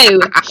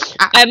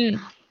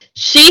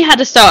 She had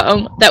a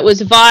song that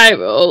was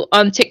viral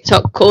on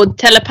TikTok called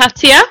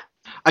Telepatia.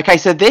 Okay,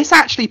 so this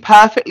actually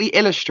perfectly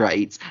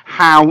illustrates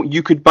how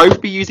you could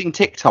both be using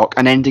TikTok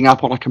and ending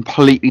up on a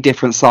completely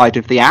different side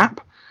of the app.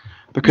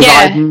 Because Yeah.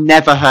 I've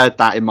never heard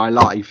that in my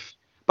life.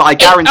 But I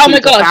guarantee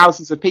to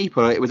thousands of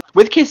people it was.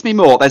 With Kiss Me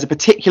More, there's a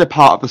particular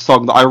part of the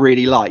song that I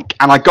really like.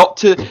 And I got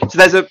to... So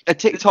there's a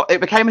TikTok... It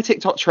became a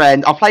TikTok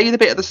trend. I'll play you the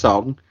bit of the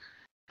song.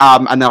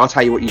 And then I'll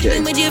tell you what you do. So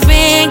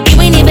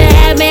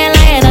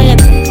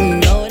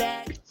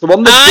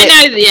on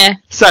the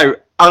So...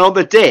 And on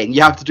the ding,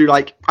 you have to do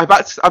like I'm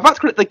about to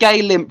call it the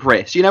gay limp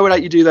wrist. You know when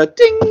like you do the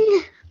ding.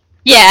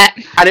 Yeah.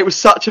 And it was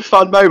such a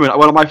fun moment.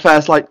 One of my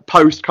first like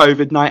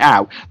post-COVID night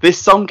out. This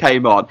song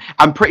came on,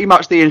 and pretty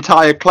much the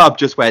entire club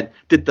just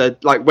did the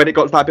like when it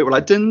got to that bit, we're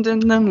like ding ding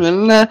ding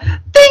ding ding.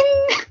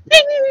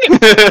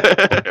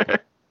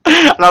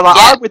 And I'm like,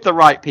 I'm with the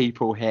right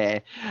people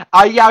here.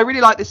 I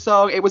really like this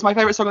song. It was my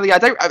favourite song of the year. I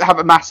don't have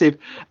a massive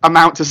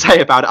amount to say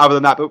about it other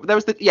than that, but there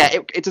was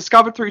it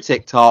discovered through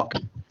TikTok.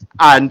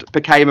 And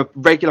became a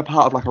regular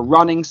part of like a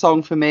running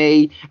song for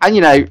me. And,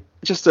 you know,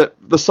 just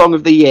the song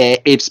of the year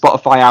if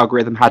Spotify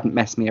algorithm hadn't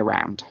messed me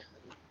around.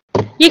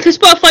 Yeah, because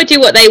Spotify do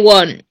what they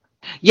want.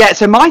 Yeah,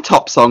 so my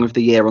top song of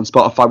the year on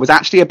Spotify was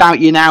actually About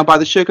You Now by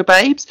the Sugar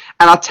Babes.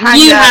 And I'll tell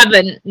you... You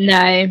haven't,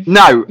 no.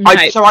 No.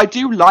 I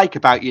do like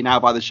About You Now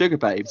by the Sugar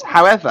Babes.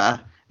 However,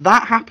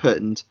 that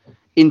happened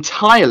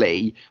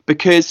entirely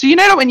because, so you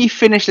know, like when you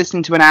finish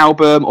listening to an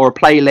album or a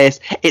playlist,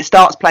 it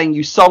starts playing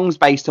you songs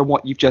based on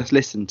what you've just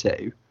listened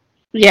to.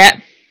 Yeah.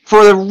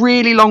 For a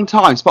really long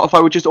time,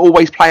 Spotify would just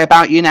always play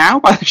About You Now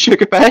by the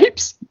Sugar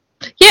Babes.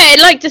 Yeah,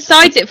 it like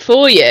decides it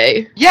for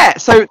you. Yeah,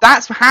 so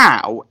that's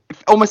how,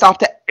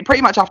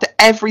 pretty much after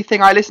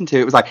everything I listened to,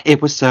 it was like,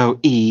 it was so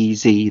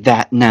easy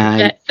that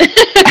night.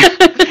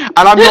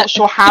 And I'm not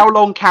sure how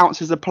long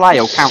counts as a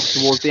play or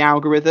counts towards the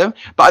algorithm,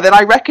 but then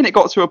I reckon it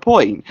got to a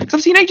point. Because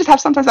obviously, you know, you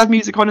just sometimes have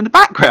music on in the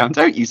background,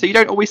 don't you? So you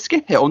don't always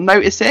skip it or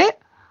notice it.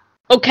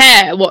 Or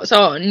care what's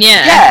on,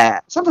 yeah. Yeah,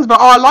 sometimes,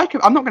 but I like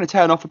it. I'm not going to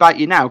turn off About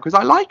You Now because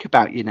I like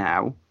About You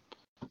Now.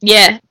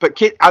 Yeah.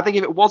 But I think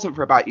if it wasn't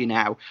for About You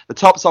Now, the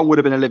top song would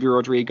have been Olivia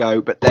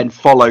Rodrigo, but then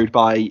followed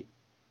by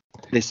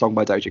this song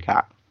by Doja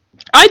Cat.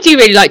 I do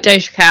really like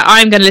Doja Cat.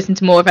 I'm going to listen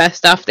to more of her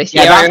stuff this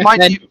year. Yeah,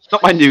 that's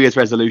not my New Year's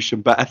resolution,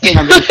 but I think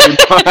I'm going to do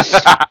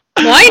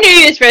My New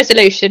Year's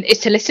resolution is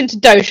to listen to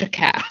Doja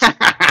Cat.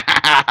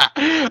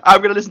 I'm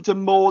going to listen to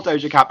more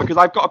Doja Cat because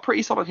I've got a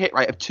pretty solid hit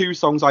rate of 2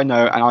 songs I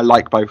know, and I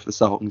like both the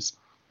songs.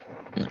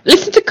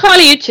 Listen to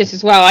Carly Uchis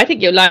as well. I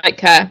think you'll like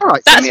her. All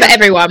right, that's for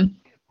everyone.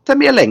 Send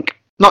me a link.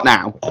 Not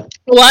now. Oh,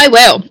 I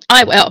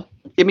will.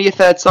 Give me your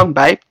third song,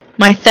 babe.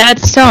 My third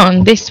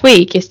song this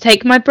week is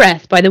Take My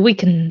Breath by The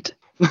Weeknd.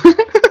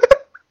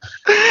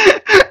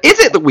 Is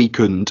it The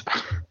Weeknd?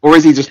 Or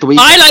is he just The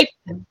Weeknd?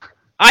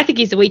 I think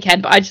he's The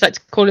Weeknd, but I just like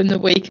to call him The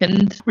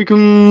Weeknd.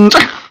 Weeknd.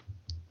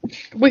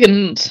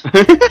 Wiggins.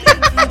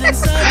 Then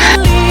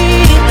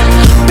suddenly,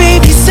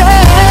 baby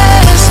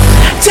says,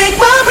 take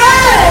my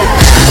breath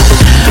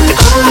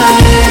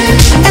away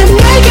and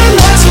make it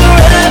last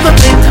forever,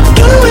 babe.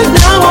 Do it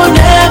now or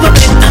never,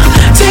 babe.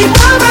 Take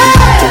my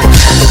breath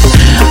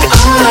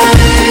away.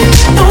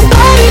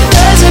 Nobody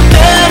does it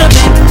better,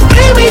 babe.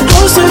 Bring me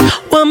closer,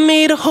 want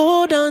me to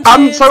hold on.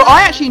 So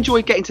I actually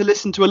enjoyed getting to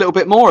listen to a little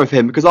bit more of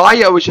him because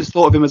I always just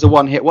thought of him as a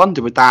one-hit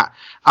wonder with that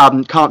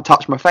 "Can't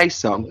Touch My Face"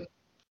 song.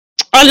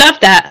 I love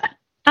that.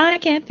 I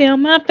can't feel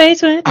my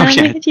face when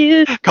I'm with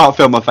you. Can't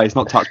feel my face,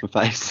 not touch my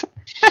face.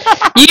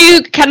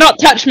 You cannot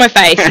touch my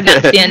face, and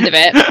that's the end of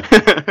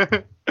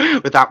it.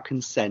 Without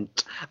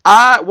consent.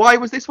 Why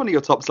was this one of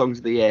your top songs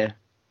of the year?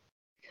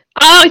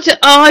 I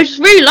just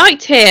really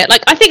liked it.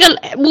 Like, I think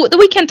The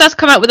Weeknd does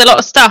come out with a lot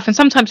of stuff, and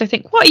sometimes I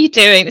think, what are you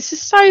doing? This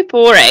is so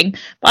boring.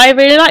 But I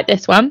really like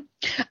this one.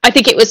 I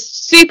think it was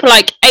super,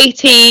 like,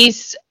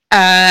 80s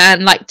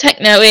and, like,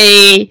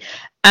 techno-y.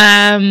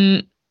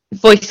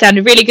 Voice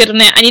sounded really good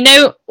on it. And you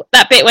know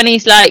that bit when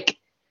he's like,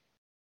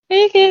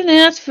 we can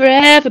last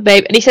forever,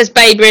 babe. And he says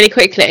babe really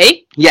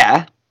quickly.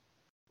 Yeah.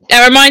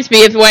 That reminds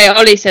me of the way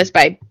Ollie says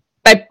babe.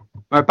 Babe.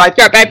 Right, babe.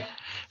 Right, babe.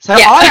 So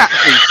Yeah.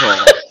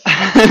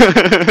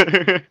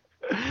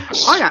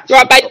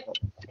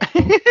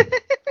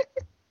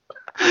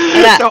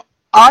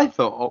 I I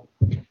thought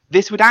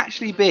this would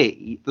actually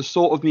be the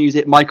sort of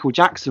music Michael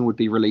Jackson would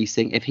be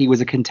releasing if he was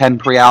a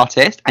contemporary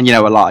artist and,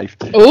 alive.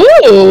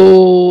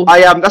 Ooh.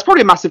 That's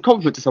probably a massive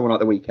compliment to someone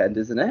like The Weeknd,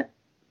 isn't it?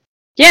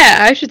 Yeah,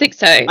 I should think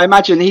so. I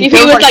imagine if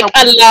he was like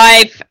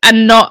alive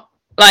and not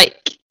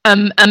like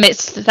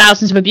amidst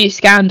thousands of abuse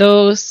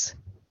scandals.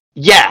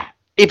 Yeah.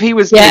 If he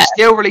was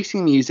still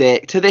releasing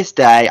music to this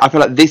day, I feel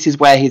like this is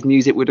where his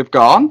music would have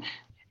gone.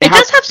 It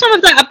does have some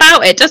of that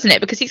about it, doesn't it?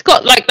 Because he's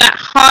got like that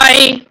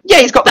high. Yeah,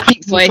 he's got the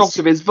peaks and troughs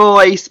of his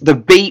voice. The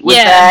beat was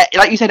there,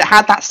 like you said, it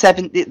had that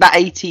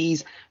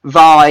 80s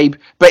vibe,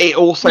 but it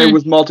also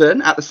was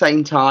modern at the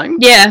same time.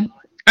 Yeah,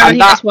 I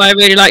think that's why I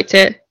really liked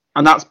it.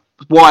 And that's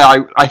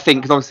why I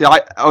think, because obviously,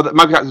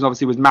 Michael Jackson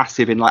obviously was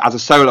massive in like as a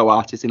solo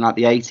artist in like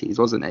the 80s,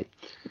 wasn't he?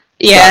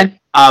 Yeah.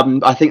 So,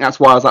 I think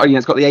that's why I was like,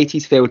 it's got the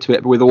 80s feel to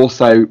it,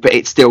 but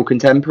it's still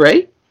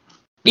contemporary.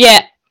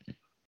 Yeah.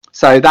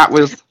 So that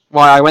was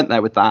why I went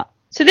there with that.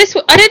 So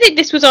I don't think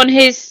this was on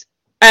his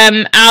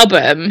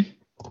album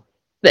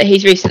that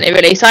he's recently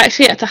released. I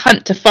actually had to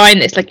hunt to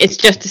find this. Like, it's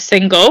just a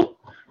single,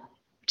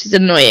 which is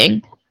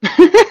annoying.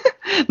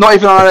 Not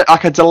even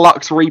like a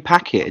deluxe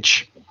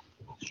repackage.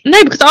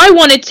 No, because I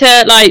wanted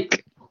to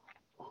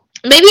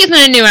maybe it's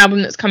not a new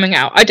album that's coming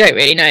out. I don't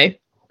really know.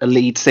 A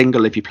lead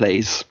single, if you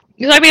please.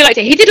 Because I really liked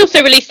it. He did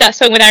also release that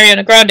song with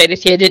Ariana Grande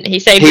this year, didn't he?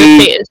 Save Your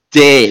Tears. He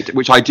did,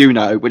 which I do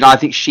know. Which I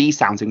think she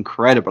sounds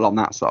incredible on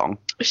that song.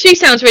 She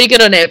sounds really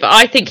good on it, but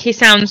I think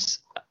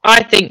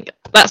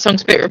that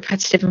song's a bit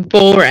repetitive and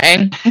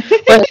boring.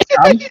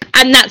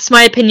 And that's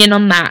my opinion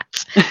on that.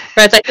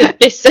 Whereas I think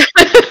this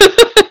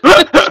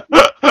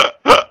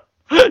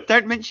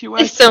don't mince your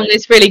words. This song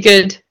is really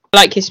good. I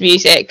like his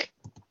music.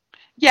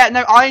 Yeah,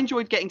 no, I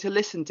enjoyed getting to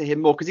listen to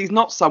him more because he's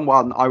not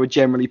someone I would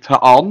generally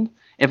put on,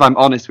 if I'm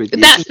honest with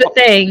you. That's the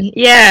thing,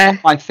 yeah.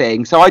 My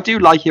thing. So I do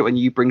like it when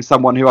you bring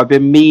someone who I've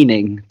been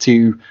meaning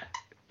to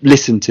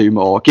listen to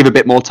more, give a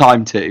bit more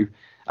time to.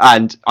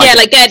 And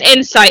like get an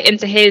insight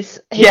into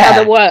his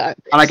other work.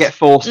 And I get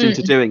forced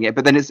into doing it,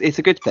 but then it's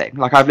a good thing.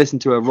 Like I've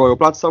listened to a Royal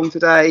Blood song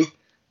today,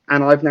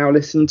 and I've now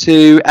listened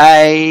to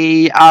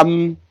a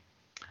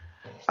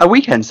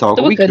Weeknd song.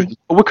 A Weeknd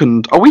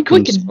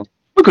song.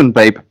 Weeknd,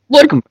 babe.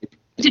 Weeknd, babe.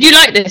 Did you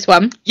like this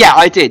one? Yeah,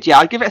 I did. Yeah,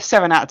 I'd give it a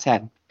 7 out of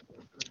 10.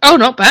 Oh,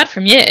 not bad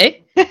from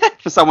you.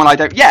 For someone I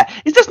don't... Yeah,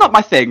 it's just not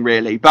my thing,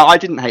 really, but I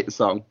didn't hate the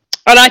song.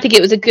 And I think it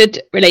was a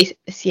good release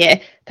this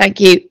year. Thank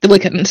you, The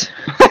Weeknd.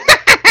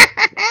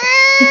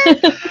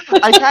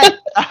 Okay,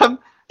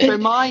 so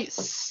my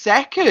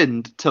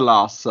second to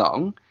last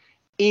song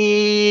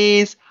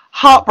is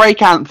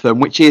Heartbreak Anthem,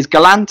 which is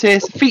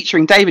Galantis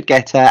featuring David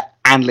Guetta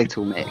and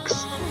Little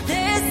Mix.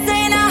 This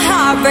ain't a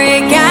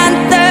heartbreak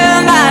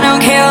anthem. I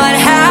don't care what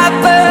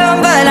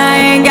happened, but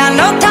I ain't got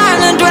no time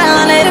to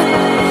dwell on it.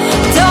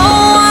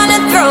 Don't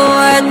wanna throw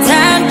a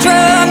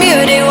tantrum.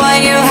 You did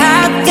what you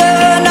had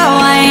to. No,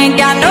 I ain't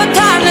got no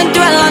time to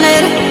dwell on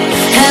it.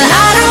 And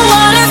I don't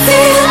wanna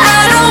feel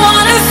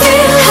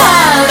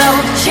hollow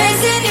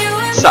chasing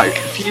you. So, a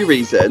few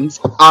reasons.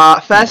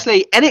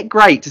 Firstly, isn't it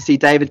great to see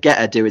David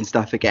Guetta doing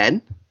stuff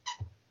again?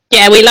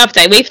 Yeah, we loved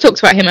it. We've talked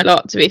about him a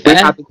lot, to be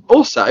fair.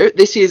 Also,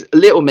 this is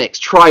Little Mix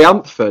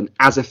triumphant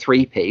as a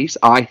three-piece,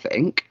 I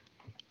think.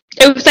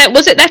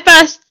 Was it their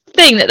first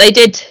thing that they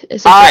did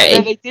as a three?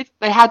 No,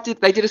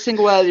 they did a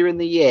single earlier in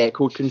the year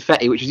called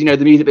Confetti, which was, the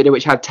music video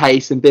which had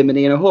Taste and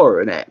Bimini and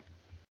Ahura in it.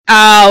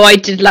 Oh, I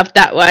did love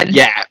that one.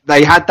 Yeah,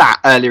 they had that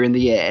earlier in the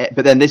year,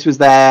 but then this was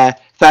their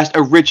first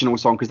original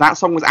song, because that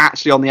song was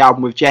actually on the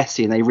album with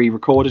Jessie, and they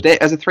re-recorded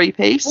it as a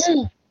three-piece.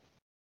 Mm.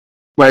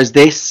 Whereas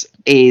this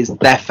is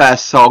their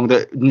first song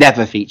that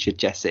never featured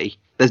Jessie.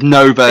 There's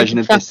no version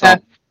of this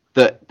song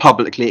that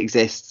publicly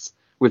exists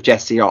with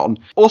Jessie on.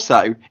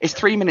 Also, it's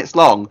 3 minutes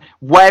long.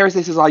 Where is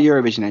this as our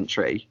Eurovision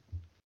entry?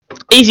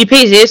 Easy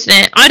peasy, isn't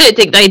it? I don't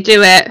think they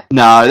do it.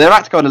 No, they're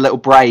about to go on a little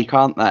break,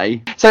 aren't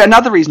they? So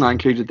another reason I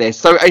included this.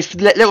 So it's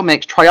Little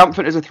Mix,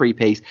 Triumphant as a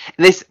 3-piece.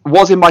 This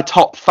was in my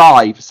top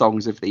 5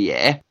 songs of the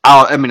year.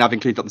 I mean, I've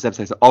included it on this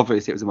episode, so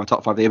obviously it was in my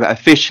top 5 of the year, but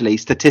officially,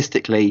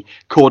 statistically,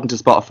 according to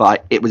Spotify,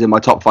 it was in my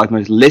top 5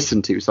 most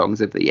listened to songs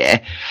of the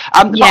year.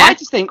 But I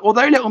just think,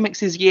 although Little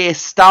Mix's year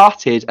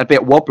started a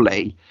bit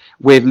wobbly,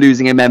 with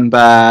losing a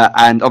member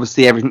and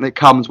obviously everything that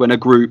comes when a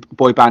group,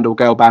 boy band or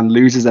girl band,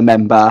 loses a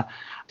member,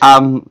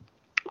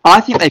 I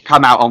think they've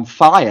come out on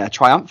fire,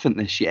 triumphant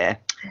this year.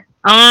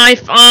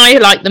 I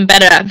like them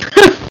better.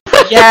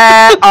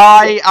 Yeah,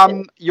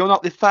 you're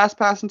not the first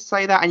person to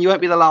say that, and you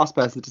won't be the last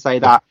person to say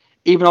that,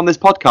 even on this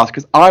podcast,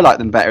 because I like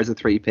them better as a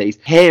 3-piece.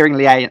 Hearing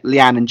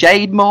Leanne and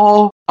Jade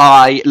more,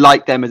 I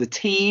like them as a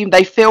team.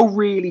 They feel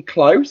really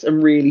close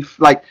and really,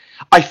 like,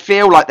 I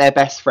feel like they're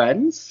best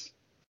friends.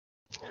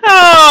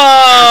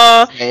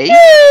 Oh.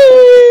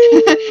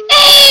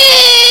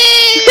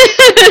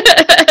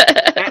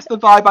 That's the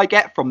vibe I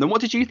get from them.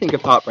 What did you think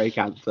of Heartbreak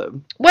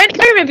Anthem? I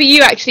remember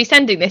you actually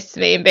sending this to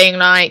me and being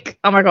like,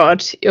 oh my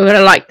god, you're going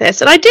to like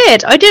this. And I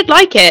did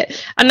like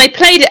it. And they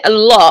played it a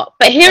lot.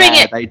 But hearing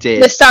it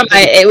the summer,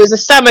 it was a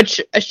summer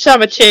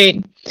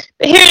tune.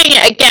 But hearing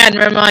it again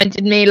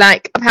reminded me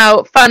like of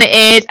how fun it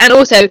is. And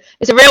also,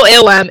 it's a real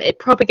earworm. It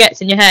proper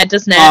gets in your head,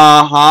 doesn't it?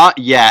 Uh-huh,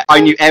 yeah. I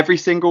knew every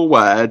single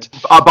word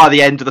by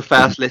the end of the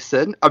first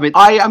listen. I mean,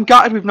 I am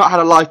gutted we've not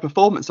had a live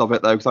performance of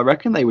it, though, because I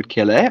reckon they would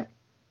kill it.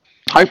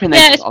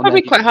 It's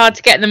probably quite hard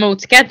to get them all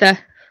together.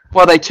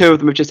 Well, two of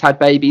them have just had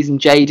babies, and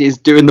Jade is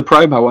doing the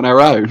promo on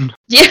her own.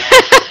 Yeah.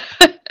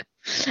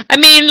 I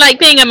mean, like,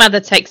 being a mother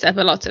takes up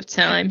a lot of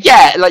time.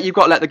 Yeah, like, you've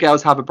got to let the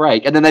girls have a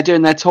break. And then they're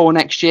doing their tour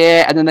next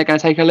year, and then they're going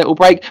to take a little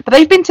break. But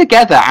they've been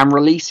together and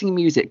releasing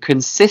music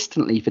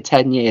consistently for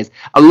 10 years.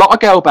 A lot of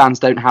girl bands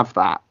don't have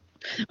that.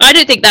 I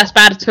don't think that's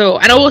bad at all.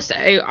 And also,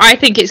 I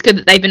think it's good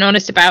that they've been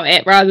honest about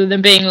it, rather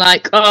than being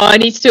like, oh, I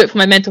need to do it for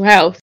my mental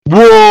health.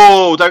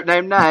 Whoa, don't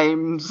name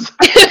names.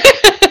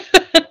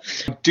 I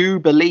do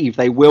believe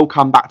they will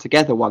come back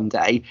together one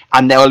day,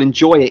 and they'll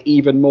enjoy it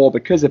even more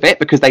because of it,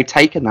 because they've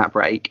taken that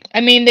break. I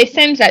mean, they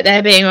seem like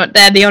they're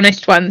the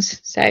honest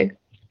ones, so.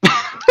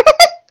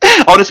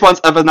 Honest ones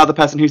of another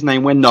person whose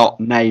name we're not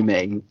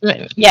naming.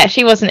 Yeah,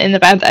 she wasn't in the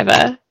band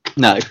ever.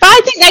 No. But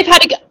I think they've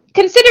had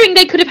considering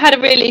they could have had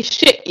a really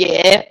shit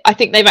year, I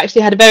think they've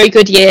actually had a very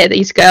good year,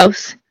 these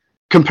girls.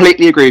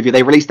 Completely agree with you.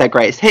 They released their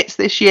greatest hits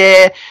this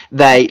year.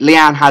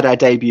 Leanne had her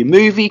debut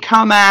movie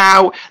come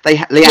out.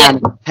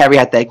 Leanne and Perry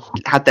had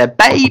their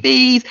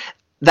babies.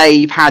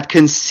 They've had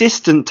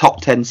consistent top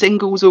 10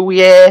 singles all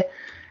year.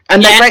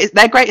 And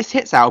their greatest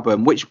hits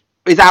album, which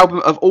is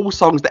album of all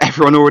songs that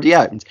everyone already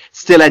owns,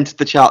 still entered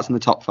the charts in the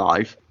top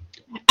 5.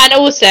 And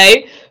also,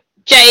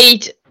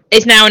 Jade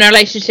is now in a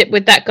relationship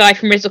with that guy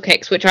from Rizzle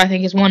which I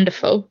think is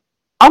wonderful.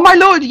 Oh my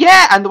lord,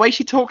 yeah, and the way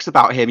she talks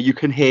about him, I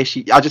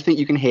just think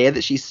you can hear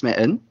that she's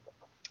smitten.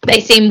 They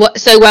seem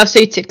so well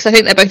suited, because I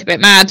think they're both a bit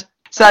mad.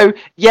 So,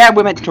 yeah,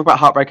 we're meant to talk about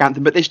Heartbreak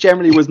Anthem, but this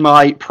generally was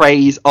my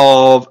praise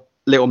of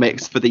Little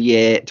Mix for the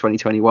year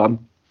 2021.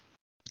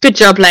 Good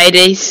job,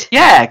 ladies.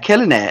 Yeah,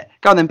 killing it.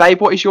 Go on then, babe,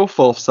 what is your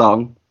 4th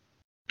song?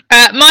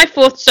 My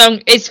 4th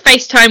song is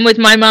FaceTime with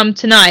My Mum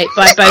Tonight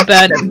by Bo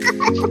Burnham.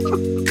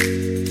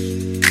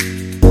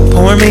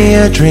 Pour me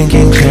a drink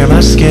and clear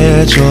my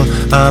schedule.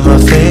 I'ma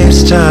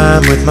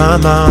FaceTime with my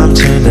mom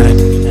tonight.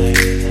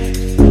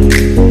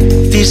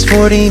 These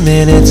 40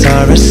 minutes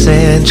are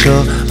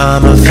essential.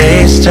 I'ma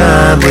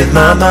FaceTime with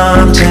my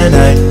mom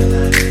tonight.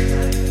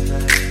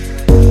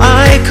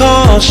 I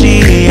call,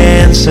 she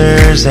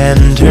answers,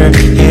 and her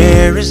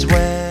hair is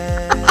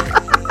wet.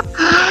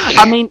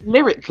 I mean,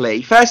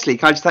 lyrically, firstly,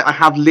 can I just say I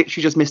have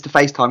literally just missed a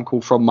FaceTime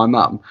call from my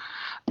mum.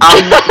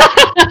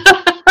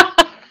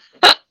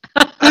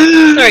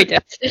 Sorry,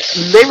 Dad.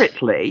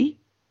 Lyrically,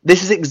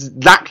 this is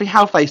exactly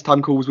how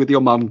FaceTime calls with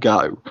your mum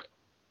go.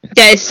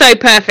 Yeah, it's so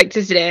perfect,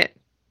 isn't it?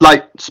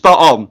 Like, spot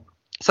on.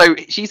 So,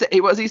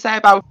 what does he say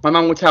about, my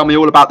mum would tell me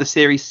all about the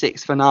Series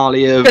 6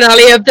 finale of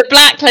The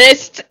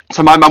Blacklist.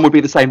 So my mum would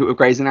be the same, but with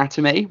Grey's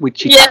Anatomy.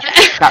 She'd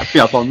catch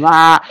me up on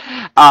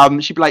that.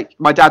 She'd be like,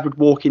 my dad would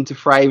walk into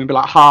frame and be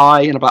like,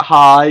 hi, and I'd be like,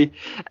 hi.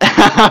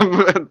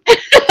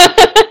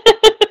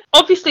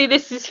 Obviously,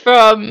 this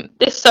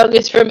song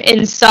is from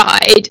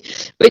Inside,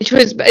 which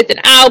was both an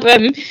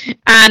album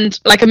and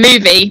like a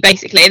movie,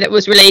 basically, that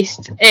was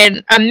released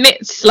in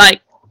amidst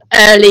like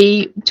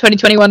early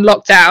 2021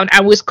 lockdown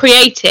and was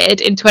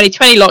created in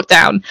 2020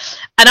 lockdown.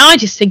 And I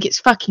just think it's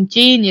fucking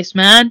genius,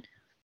 man.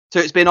 So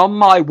it's been on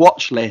my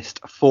watch list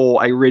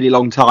for a really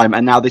long time,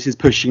 and now this is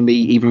pushing me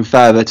even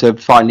further to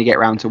finally get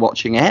around to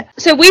watching it.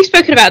 So we've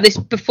spoken about this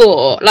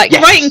before. Like,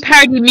 yes. Writing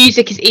parody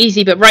music is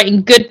easy, but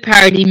writing good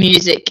parody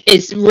music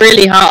is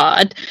really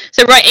hard.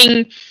 So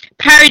writing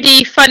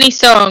parody funny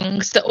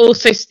songs that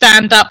also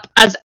stand up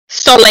as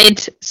solid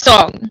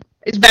song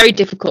is very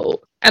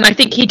difficult. And I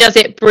think he does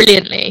it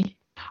brilliantly.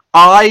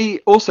 I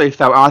also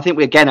felt, and I think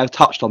we again have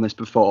touched on this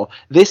before,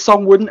 this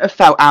song wouldn't have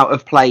felt out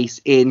of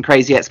place in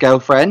Crazy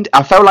Ex-Girlfriend.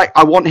 I felt like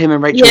I want him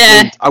and Rachel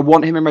Bloom. I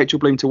want him and Rachel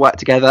Bloom to work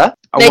together.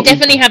 They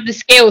definitely have the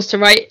skills to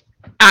write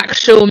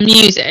actual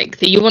music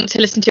that you want to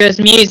listen to as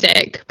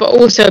music, but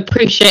also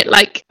appreciate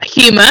like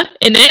humour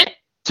in it.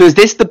 So is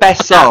this the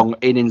best song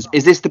is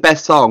this the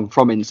best song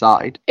from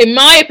Inside? In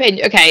my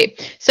opinion, okay.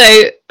 So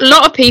a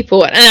lot of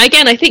people, and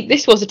again, I think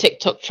this was a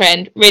TikTok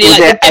trend, really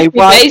like a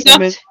white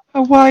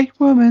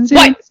woman's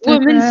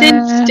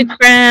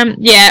Instagram.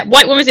 Yeah,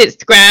 white woman's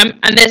Instagram.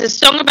 And there's a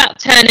song about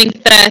turning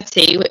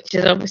 30, which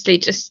is obviously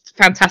just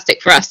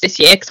fantastic for us this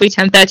year because we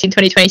turned 30 in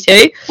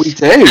 2022. We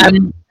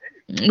do.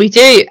 We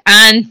do.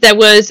 And there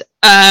was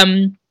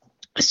a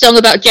song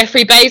about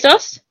Jeffrey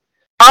Bezos.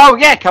 Oh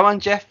yeah, come on,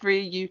 Jeffrey,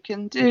 you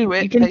can do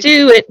it. You can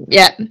do it.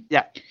 Yeah.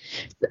 Yeah.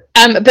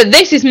 But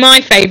this is my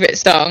favourite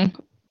song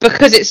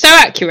because it's so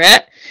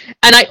accurate.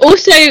 And I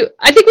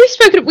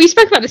think we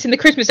spoke about this in the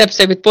Christmas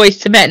episode with Boys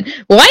to Men.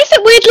 Why is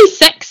it weirdly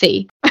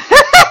sexy?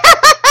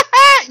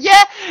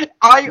 Yeah,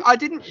 I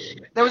didn't.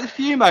 There was a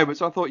few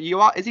moments where I thought,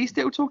 is he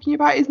still talking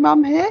about his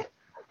mum here?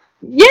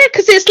 Yeah,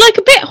 because it's like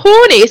a bit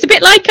horny. It's a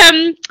bit like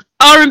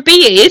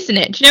R&B, isn't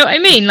it? Do you know what I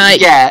mean? Like,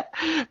 yeah,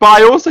 but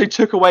I also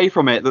took away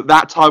from it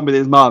that time with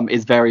his mum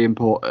is very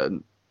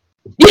important.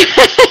 Yeah,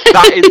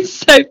 that is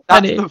so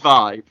funny. That's the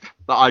vibe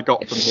that I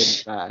got from him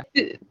there.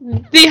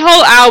 The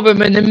whole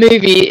album and the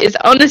movie is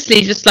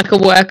honestly just like a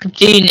work of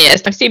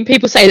genius. I've seen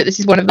people say that this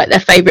is one of like their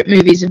favourite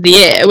movies of the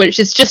year, which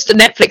is just a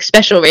Netflix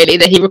special really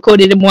that he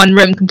recorded in one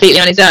room completely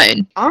on his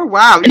own. Oh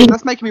wow,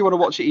 that's making me want to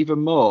watch it even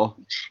more.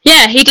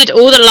 Yeah, he did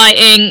all the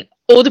lighting,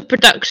 all the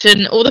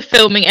production, all the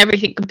filming,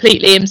 everything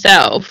completely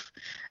himself.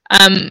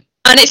 And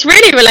it's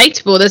really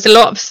relatable. There's a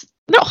lot of,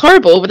 not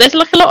horrible, but there's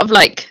like a lot of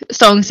like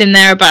songs in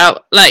there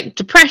about like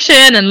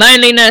depression and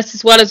loneliness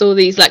as well as all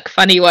these like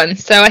funny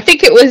ones. So I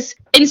think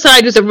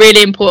Inside was a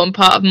really important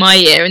part of my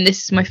year, and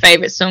this is my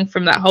favourite song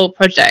from that whole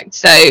project.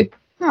 So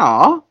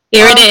Aww.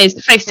 Here it is,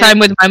 FaceTime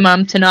with my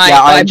mum tonight.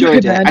 Yeah, I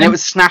enjoyed it. And it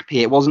was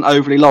snappy, it wasn't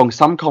overly long.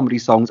 Some comedy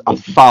songs are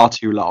far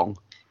too long.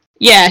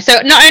 Yeah, so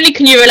not only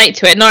can you relate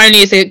to it, not only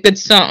is it a good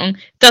song,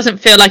 it doesn't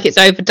feel like it's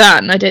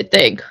overdone, I don't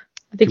think.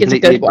 I think it's a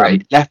good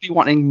one. Left me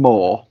wanting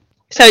more.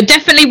 So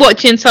definitely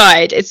watch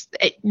Inside.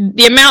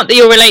 The amount that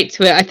you'll relate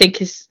to it, I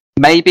think, is...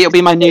 Maybe it'll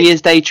be my New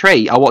Year's Day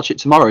treat. I'll watch it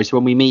tomorrow, so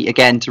when we meet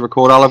again to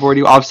record,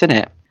 I've seen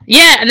it.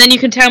 Yeah, and then you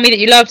can tell me that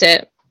you loved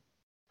it.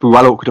 Be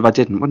well awkward if I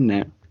didn't, wouldn't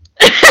it?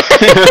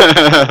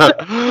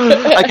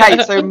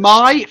 Okay, so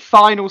my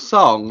final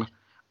song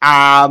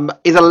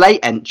is a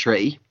late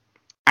entry.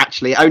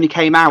 Actually, it only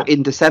came out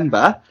in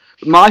December.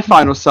 My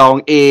final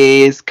song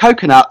is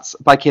Coconuts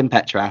by Kim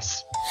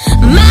Petras.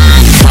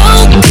 My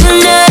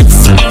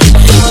coconuts, you can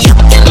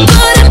put them in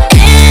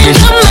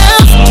your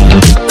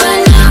mouth.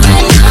 Right now.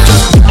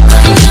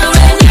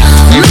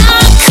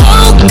 My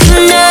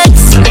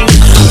coconuts,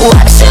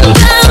 watch them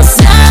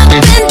bounce up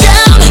and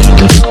down.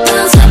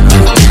 Bounce up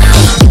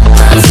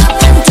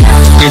and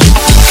down.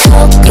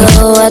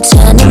 Cocoa,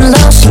 turning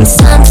lotion,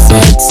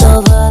 sunsets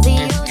over the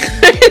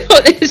ocean. I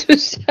thought this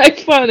was so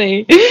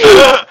funny.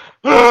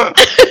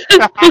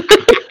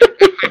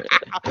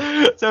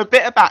 So a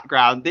bit of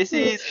background. This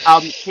is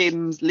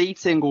Kim's lead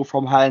single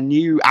from her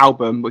new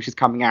album, which is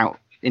coming out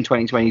in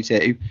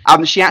 2022.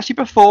 She actually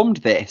performed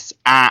this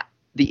at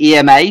the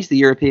EMAs, the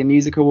European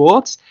Music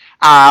Awards.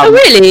 Oh,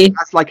 really?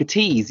 That's like a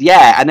tease,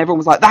 yeah. And everyone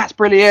was like, that's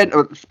brilliant.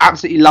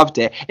 Absolutely loved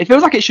it. It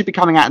feels like it should be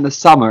coming out in the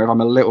summer, if I'm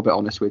a little bit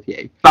honest with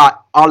you.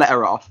 But I'll let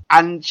her off.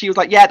 And she was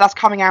like, yeah, that's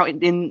coming out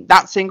in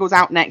that single's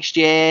out next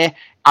year.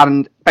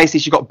 And basically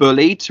she got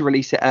bullied to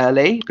release it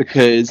early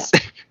because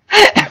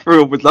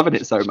everyone was loving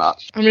it so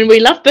much. I mean, we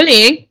love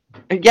bullying.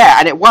 Yeah,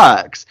 and it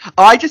works.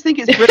 I just think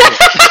it's brilliant.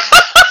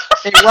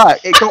 It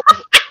worked. It got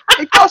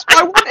us what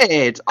I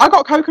wanted. I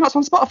got Coconuts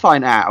on Spotify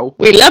now.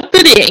 We love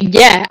bullying,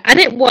 yeah, and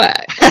it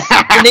works.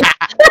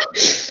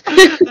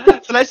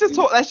 So let's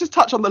just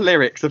touch on the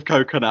lyrics of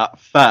Coconut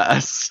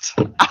first.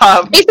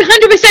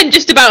 It's 100%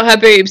 just about her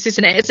boobs,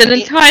 isn't it? It's an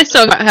entire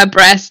song about her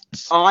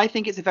breasts. I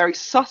think it's a very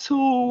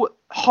subtle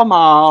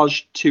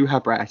homage to her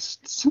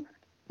breasts.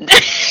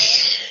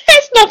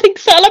 There's nothing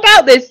subtle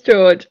about this,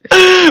 George.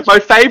 My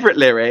favourite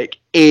lyric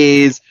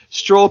is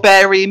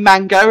strawberry,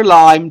 mango,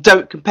 lime,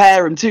 don't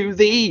compare them to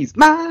these,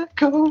 my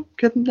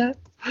coconut.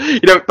 You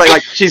know,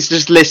 like she's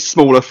just lists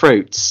smaller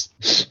fruits.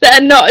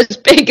 That are not as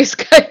big as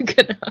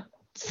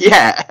coconuts.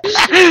 Yeah.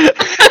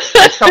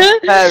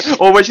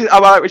 Or when she's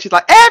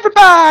like,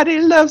 everybody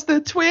loves the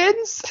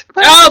twins.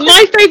 Oh,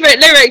 my favourite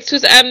lyrics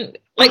was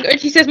like when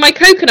she says, my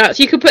coconuts,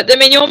 you can put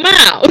them in your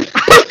mouth.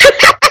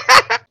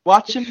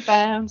 Watch them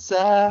bounce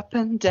up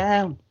and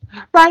down.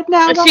 Right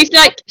now. And she's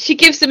like, she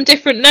gives them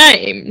different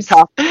names.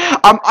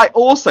 I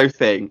also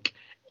think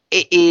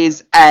it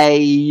is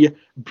a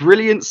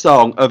brilliant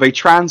song of a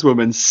trans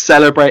woman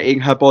celebrating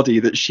her body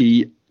that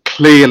she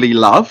clearly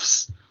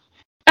loves.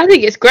 I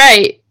think it's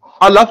great.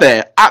 I love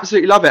it.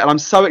 Absolutely love it. And I'm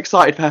so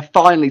excited for her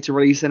finally to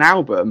release an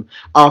album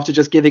after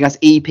just giving us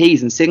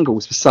EPs and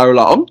singles for so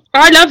long.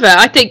 I love her.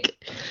 I think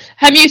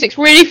Her music's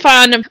really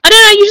fun. I don't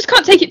know, you just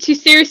can't take it too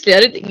seriously.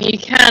 I don't think you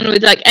can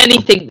with like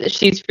anything that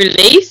she's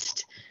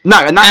released. No,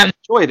 and that's the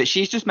joy that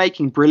she's just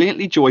making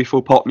brilliantly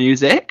joyful pop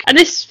music. And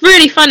it's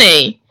really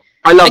funny.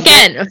 I love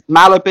Again,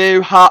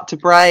 Malibu, Heart to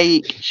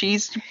Break.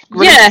 She's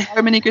released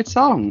so many good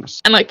songs.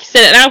 And like you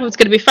said, an album's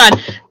going to be fun.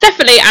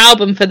 Definitely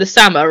album for the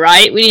summer,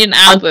 right? We need an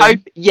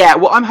album.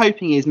 What I'm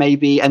hoping is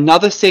maybe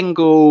another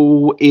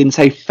single in,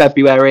 say,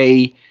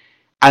 February,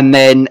 and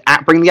then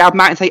bring the album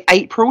out in, say,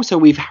 April, so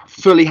we've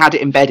fully had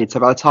it embedded. So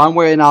by the time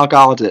we're in our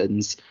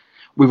gardens,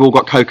 we've all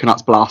got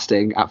coconuts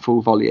blasting at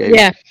full volume.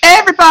 Yeah.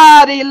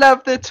 Everybody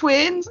love the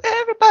twins.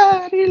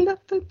 Everybody love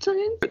the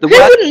twins. Who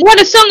wouldn't want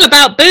a song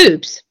about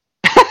boobs?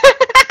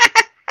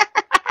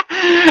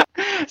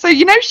 So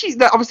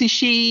obviously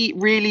she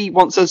really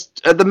wants us.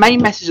 The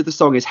main message of the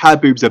song is her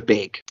boobs are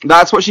big.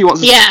 That's what she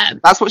wants.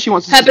 That's what she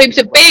wants. Her boobs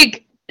are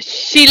big.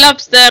 She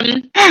loves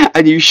them.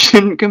 And you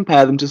shouldn't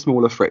compare them to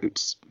smaller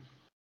fruits.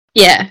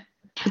 Yeah,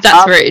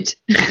 that's rude.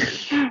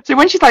 So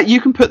when she's like,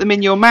 you can put them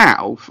in your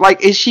mouth.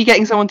 Like, is she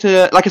getting someone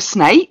to like a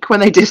snake when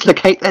they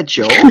dislocate their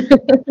jaw?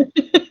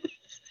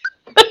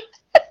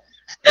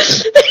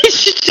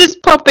 She's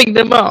just popping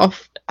them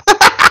off.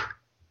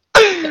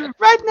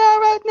 Right now.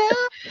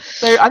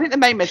 So I think the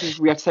main message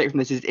we have to take from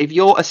this is if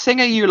you're a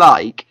singer you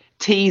like,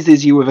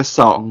 teases you with a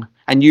song,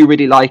 and you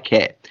really like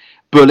it,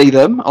 bully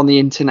them on the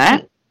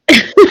internet.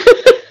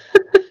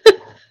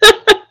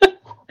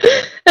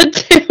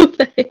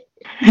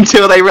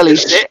 Until they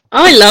release it.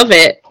 I love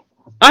it.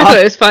 I thought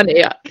it was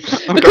funny.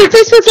 Because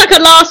this was like a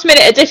last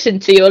minute addition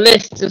to your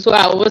list as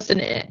well, wasn't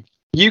it?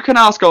 You can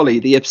ask Ollie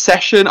the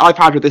obsession I've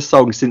had with this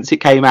song since it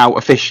came out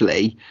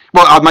officially.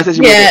 Well, my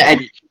obsession with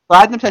it I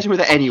had an obsession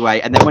with it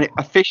anyway, and then when it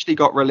officially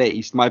got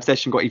released, my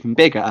obsession got even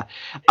bigger.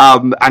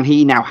 And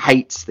he now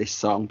hates this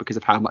song because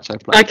of how much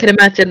I've played. I can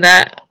imagine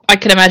that. I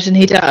can imagine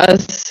he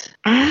does.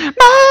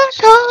 My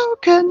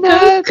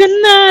coconuts.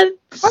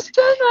 What's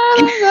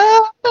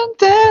up and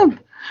down?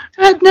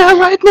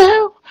 Right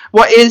now.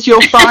 What is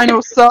your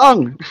final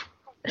song?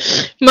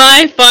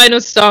 My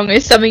final song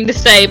is Something to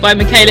Say by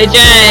Michaela J.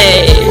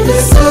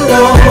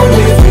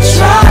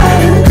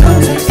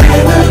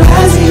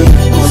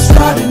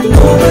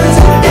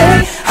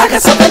 I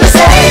got something to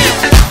say.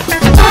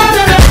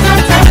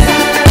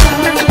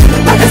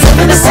 I got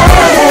something to say.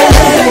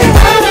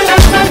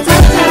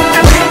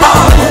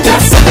 Oh,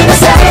 got something to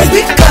say.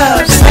 Speak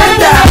up,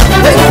 stand up,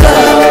 wake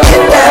up,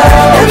 get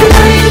down.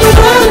 Everybody in the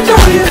world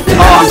know you.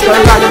 I'm so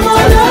glad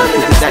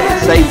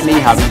it saved me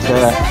having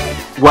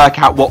to work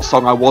out what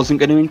song I wasn't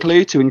going to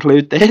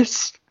include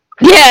this.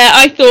 Yeah,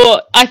 I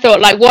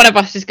thought like one of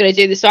us is going to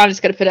do this, so I'm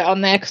just going to put it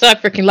on there because I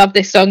freaking love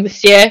this song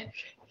this year.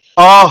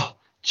 Oh,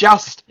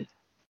 just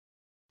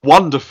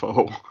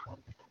wonderful.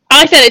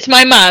 I said it to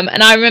my mum,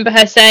 and I remember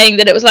her saying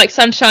that it was like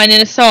sunshine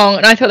in a song,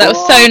 and I thought that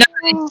was so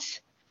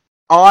nice.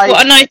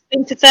 What a nice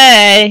thing to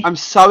say. I'm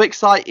so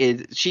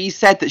excited. She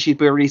said that she'd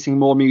be releasing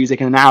more music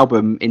and an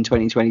album in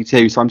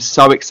 2022, so I'm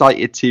so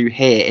excited to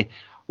hear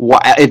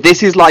if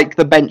this is like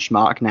the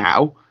benchmark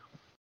now.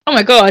 Oh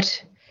my god.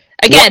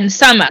 Again,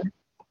 summer.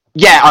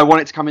 Yeah, I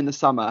want it to come in the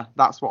summer.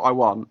 That's what I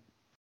want.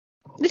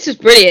 This is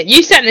brilliant.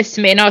 You sent this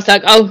to me, and I was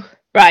like, oh,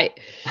 right.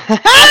 As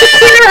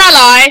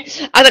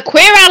a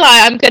queer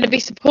ally, I'm going to be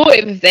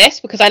supportive of this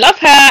because I love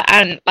her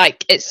and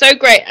like it's so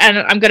great, and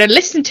I'm going to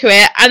listen to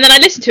it. And then I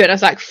listened to it, and I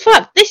was like,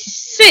 "Fuck, this is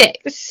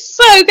sick! This is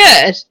so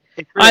good."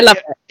 I love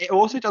it. It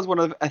also does one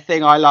of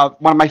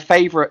my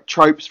favourite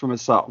tropes from a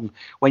song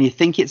when you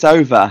think it's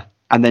over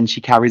and then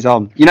she carries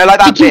on. You know, like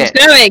that bit.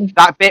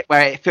 That bit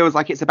where it feels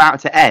like it's about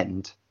to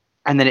end,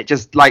 and then it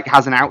just like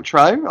has an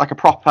outro, like a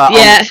proper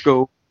old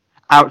school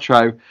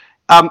outro.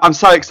 I'm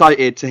so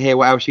excited to hear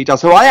what else she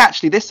does. So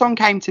this song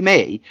came to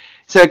me.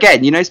 So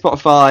again, you know,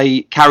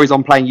 Spotify carries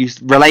on playing you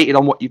related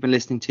on what you've been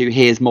listening to.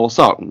 Here's more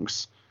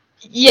songs.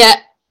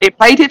 Yeah. It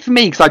played it for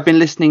me because I've been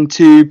listening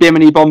to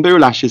Bimini Bon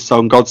Boulash's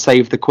song "God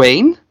Save the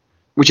Queen,"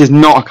 which is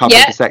not a cover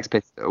of the Sex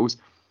Pistols.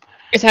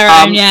 It's her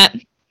own,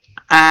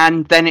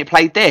 And then it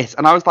played this,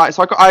 and I was like,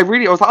 I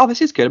was like, oh,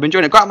 this is good. I'm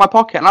enjoying it. Got it out of my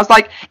pocket, and I was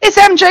like, it's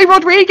MJ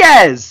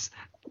Rodriguez.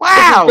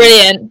 Wow,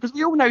 brilliant. Because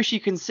we all know she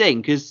can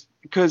sing because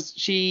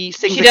she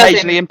sings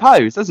occasionally in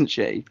Pose, doesn't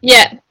she?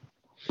 Yeah.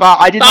 But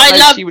I didn't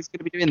know she was going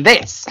to be doing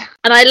this.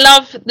 And I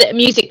love the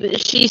music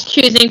that she's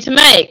choosing to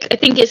make. I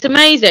think it's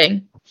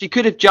amazing. She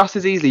could have just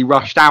as easily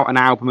rushed out an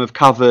album of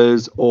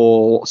covers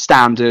or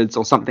standards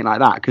or something like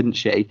that, couldn't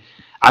she?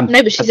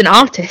 No, but she's an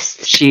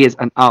artist. She is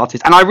an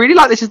artist. And I really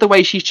like this is the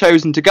way she's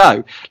chosen to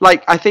go.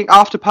 Like, I think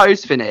after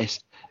Pose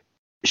finished,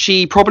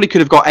 she probably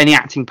could have got any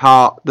acting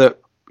part that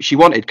she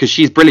wanted because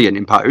she's brilliant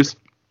in Pose.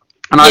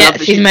 And I love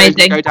that she's amazing.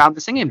 To go down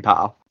the singing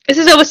path. This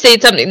is obviously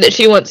something that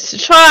she wants to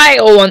try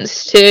or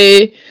wants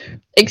to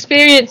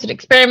experience and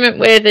experiment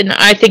with, and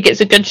I think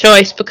it's a good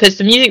choice because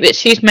the music that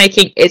she's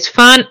making is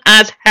fun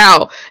as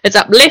hell. It's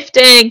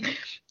uplifting,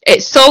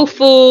 it's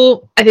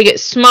soulful, I think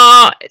it's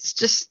smart, it's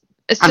just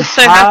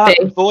so happy.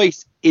 Her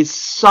voice is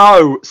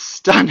so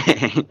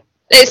stunning.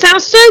 It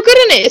sounds so good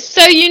in it. It's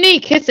so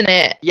unique, isn't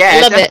it? Yeah,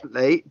 I love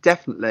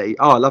definitely.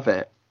 Oh, I love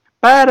it.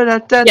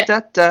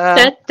 Ba-da-da-da-da-da.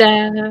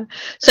 Da-da.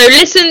 So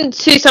listen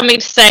to Something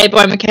to Say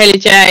by Michaela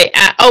J.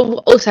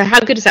 Also, how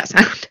good does that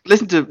sound?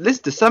 Listen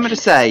to Something to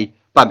Say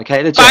by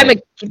Michaela J. By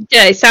Michaela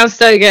J. Sounds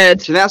so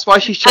good. So that's why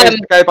she's chosen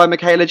to go by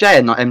Michaela J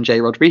and not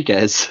MJ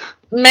Rodriguez.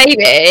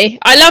 Maybe.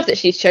 I love that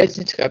she's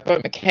chosen to go by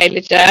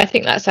Michaela J. I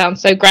think that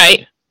sounds so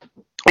great.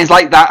 It's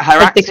like that. Her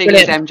That's acting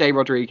brilliant. is MJ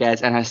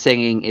Rodriguez and her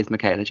singing is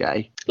Michaela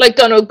J. Like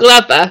Donald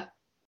Glover.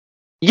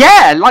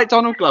 Yeah, like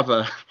Donald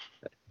Glover,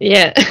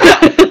 Yeah.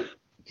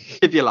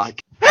 if you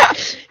like.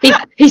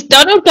 He's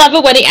Donald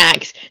Glover when he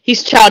acts.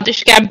 He's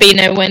Childish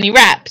Gambino when he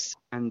raps.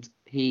 And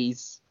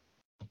he's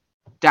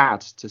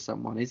dad to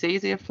someone. Is he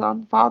a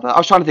father? I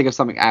was trying to think of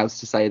something else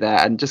to say there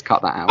and just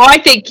cut that out. I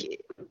think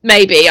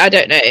maybe. I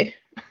don't know.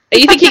 Are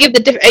you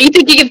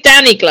thinking of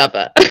Danny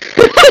Glover?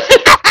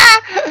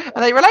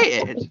 Are they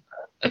related?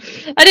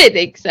 I don't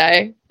think so.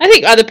 I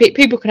think other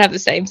people can have the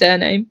same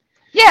surname.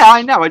 Yeah,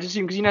 I know. I just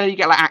assume because you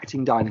get like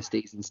acting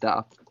dynasties and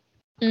stuff.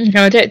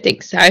 No, I don't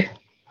think so.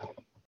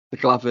 The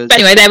Glovers. But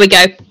anyway, there we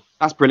go.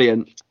 That's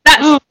brilliant.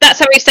 That's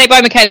Something to Say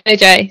by Michaela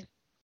J.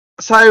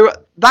 So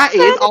that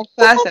is our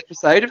first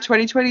episode of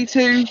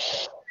 2022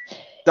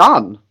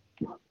 done.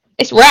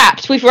 It's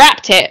wrapped. We've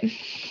wrapped it.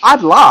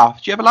 I'd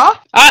laugh. Do you ever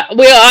laugh?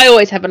 I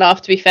always have a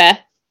laugh, to be fair.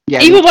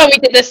 Yeah. Even when we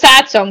did the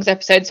sad songs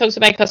episode, songs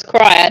that make us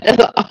cry, I had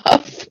a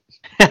laugh.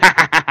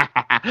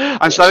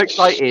 I'm so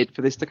excited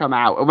for this to come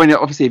out. When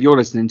obviously, if you're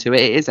listening to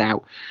it, it is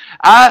out.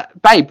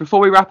 Babe,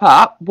 before we wrap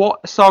up,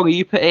 what song are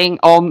you putting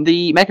on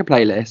the mega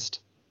playlist?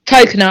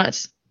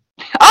 Coconuts.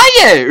 Are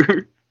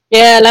you?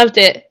 Yeah, I loved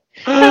it.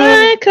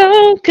 My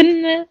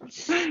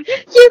coconuts,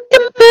 you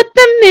can put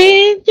them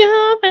in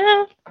your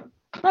mouth.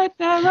 Right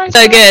there, right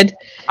So there. good.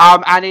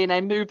 And in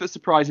a move that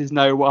surprises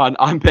no one,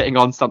 I'm putting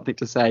on Something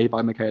to Say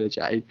by Michaela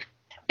J.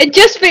 It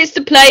just fits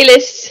the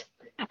playlist.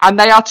 And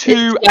they are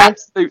two Yeah.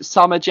 absolute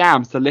summer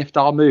jams to lift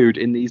our mood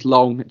in these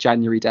long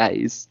January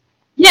days.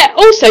 Yeah,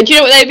 also, do you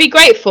know what they'd be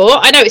great for?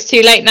 I know it's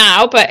too late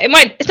now, but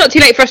it's not too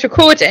late for us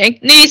recording.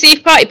 New Year's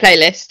Eve party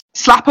playlist.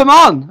 Slap them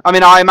on! I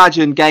mean, I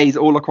imagine gays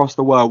all across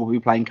the world will be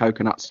playing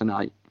Coconuts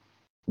tonight.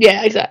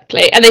 Yeah,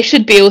 exactly. And they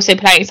should be also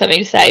playing Something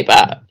to Say,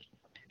 but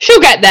she'll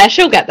get there.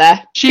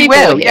 She People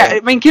will, hear yeah.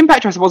 it. I mean, Kim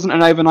Petras wasn't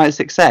an overnight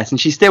success, and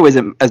she still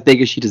isn't as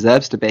big as she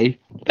deserves to be.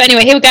 But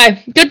anyway, here we go.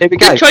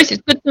 Good choices,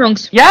 good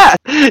songs. Yeah,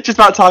 just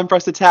about time for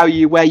us to tell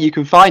you where you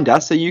can find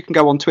us. So you can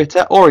go on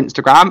Twitter or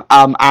Instagram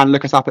and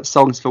look us up at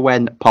Songs for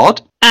When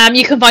Pod.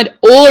 You can find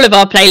all of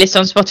our playlists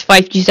on Spotify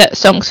if you search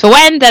Songs for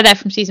When. They're there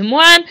from season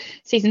 1,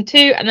 season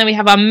 2, and then we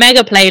have our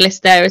mega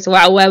playlist there as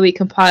well, where we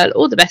compile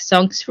all the best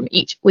songs from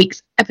each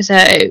week's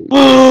episode.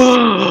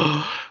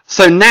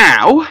 So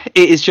now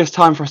it is just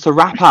time for us to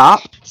wrap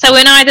up. So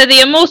in either the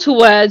immortal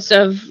words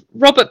of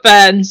Robert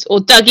Burns or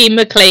Dougie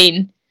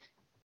MacLean,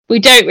 we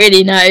don't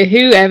really know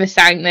who ever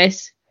sang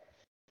this,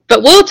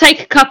 but we'll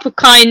take a cup of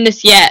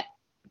kindness yet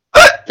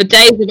for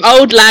days of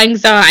old lang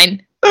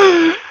syne.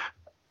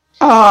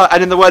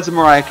 And in the words of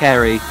Mariah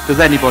Carey,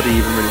 does anybody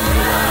even really know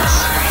the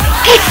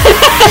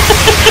words?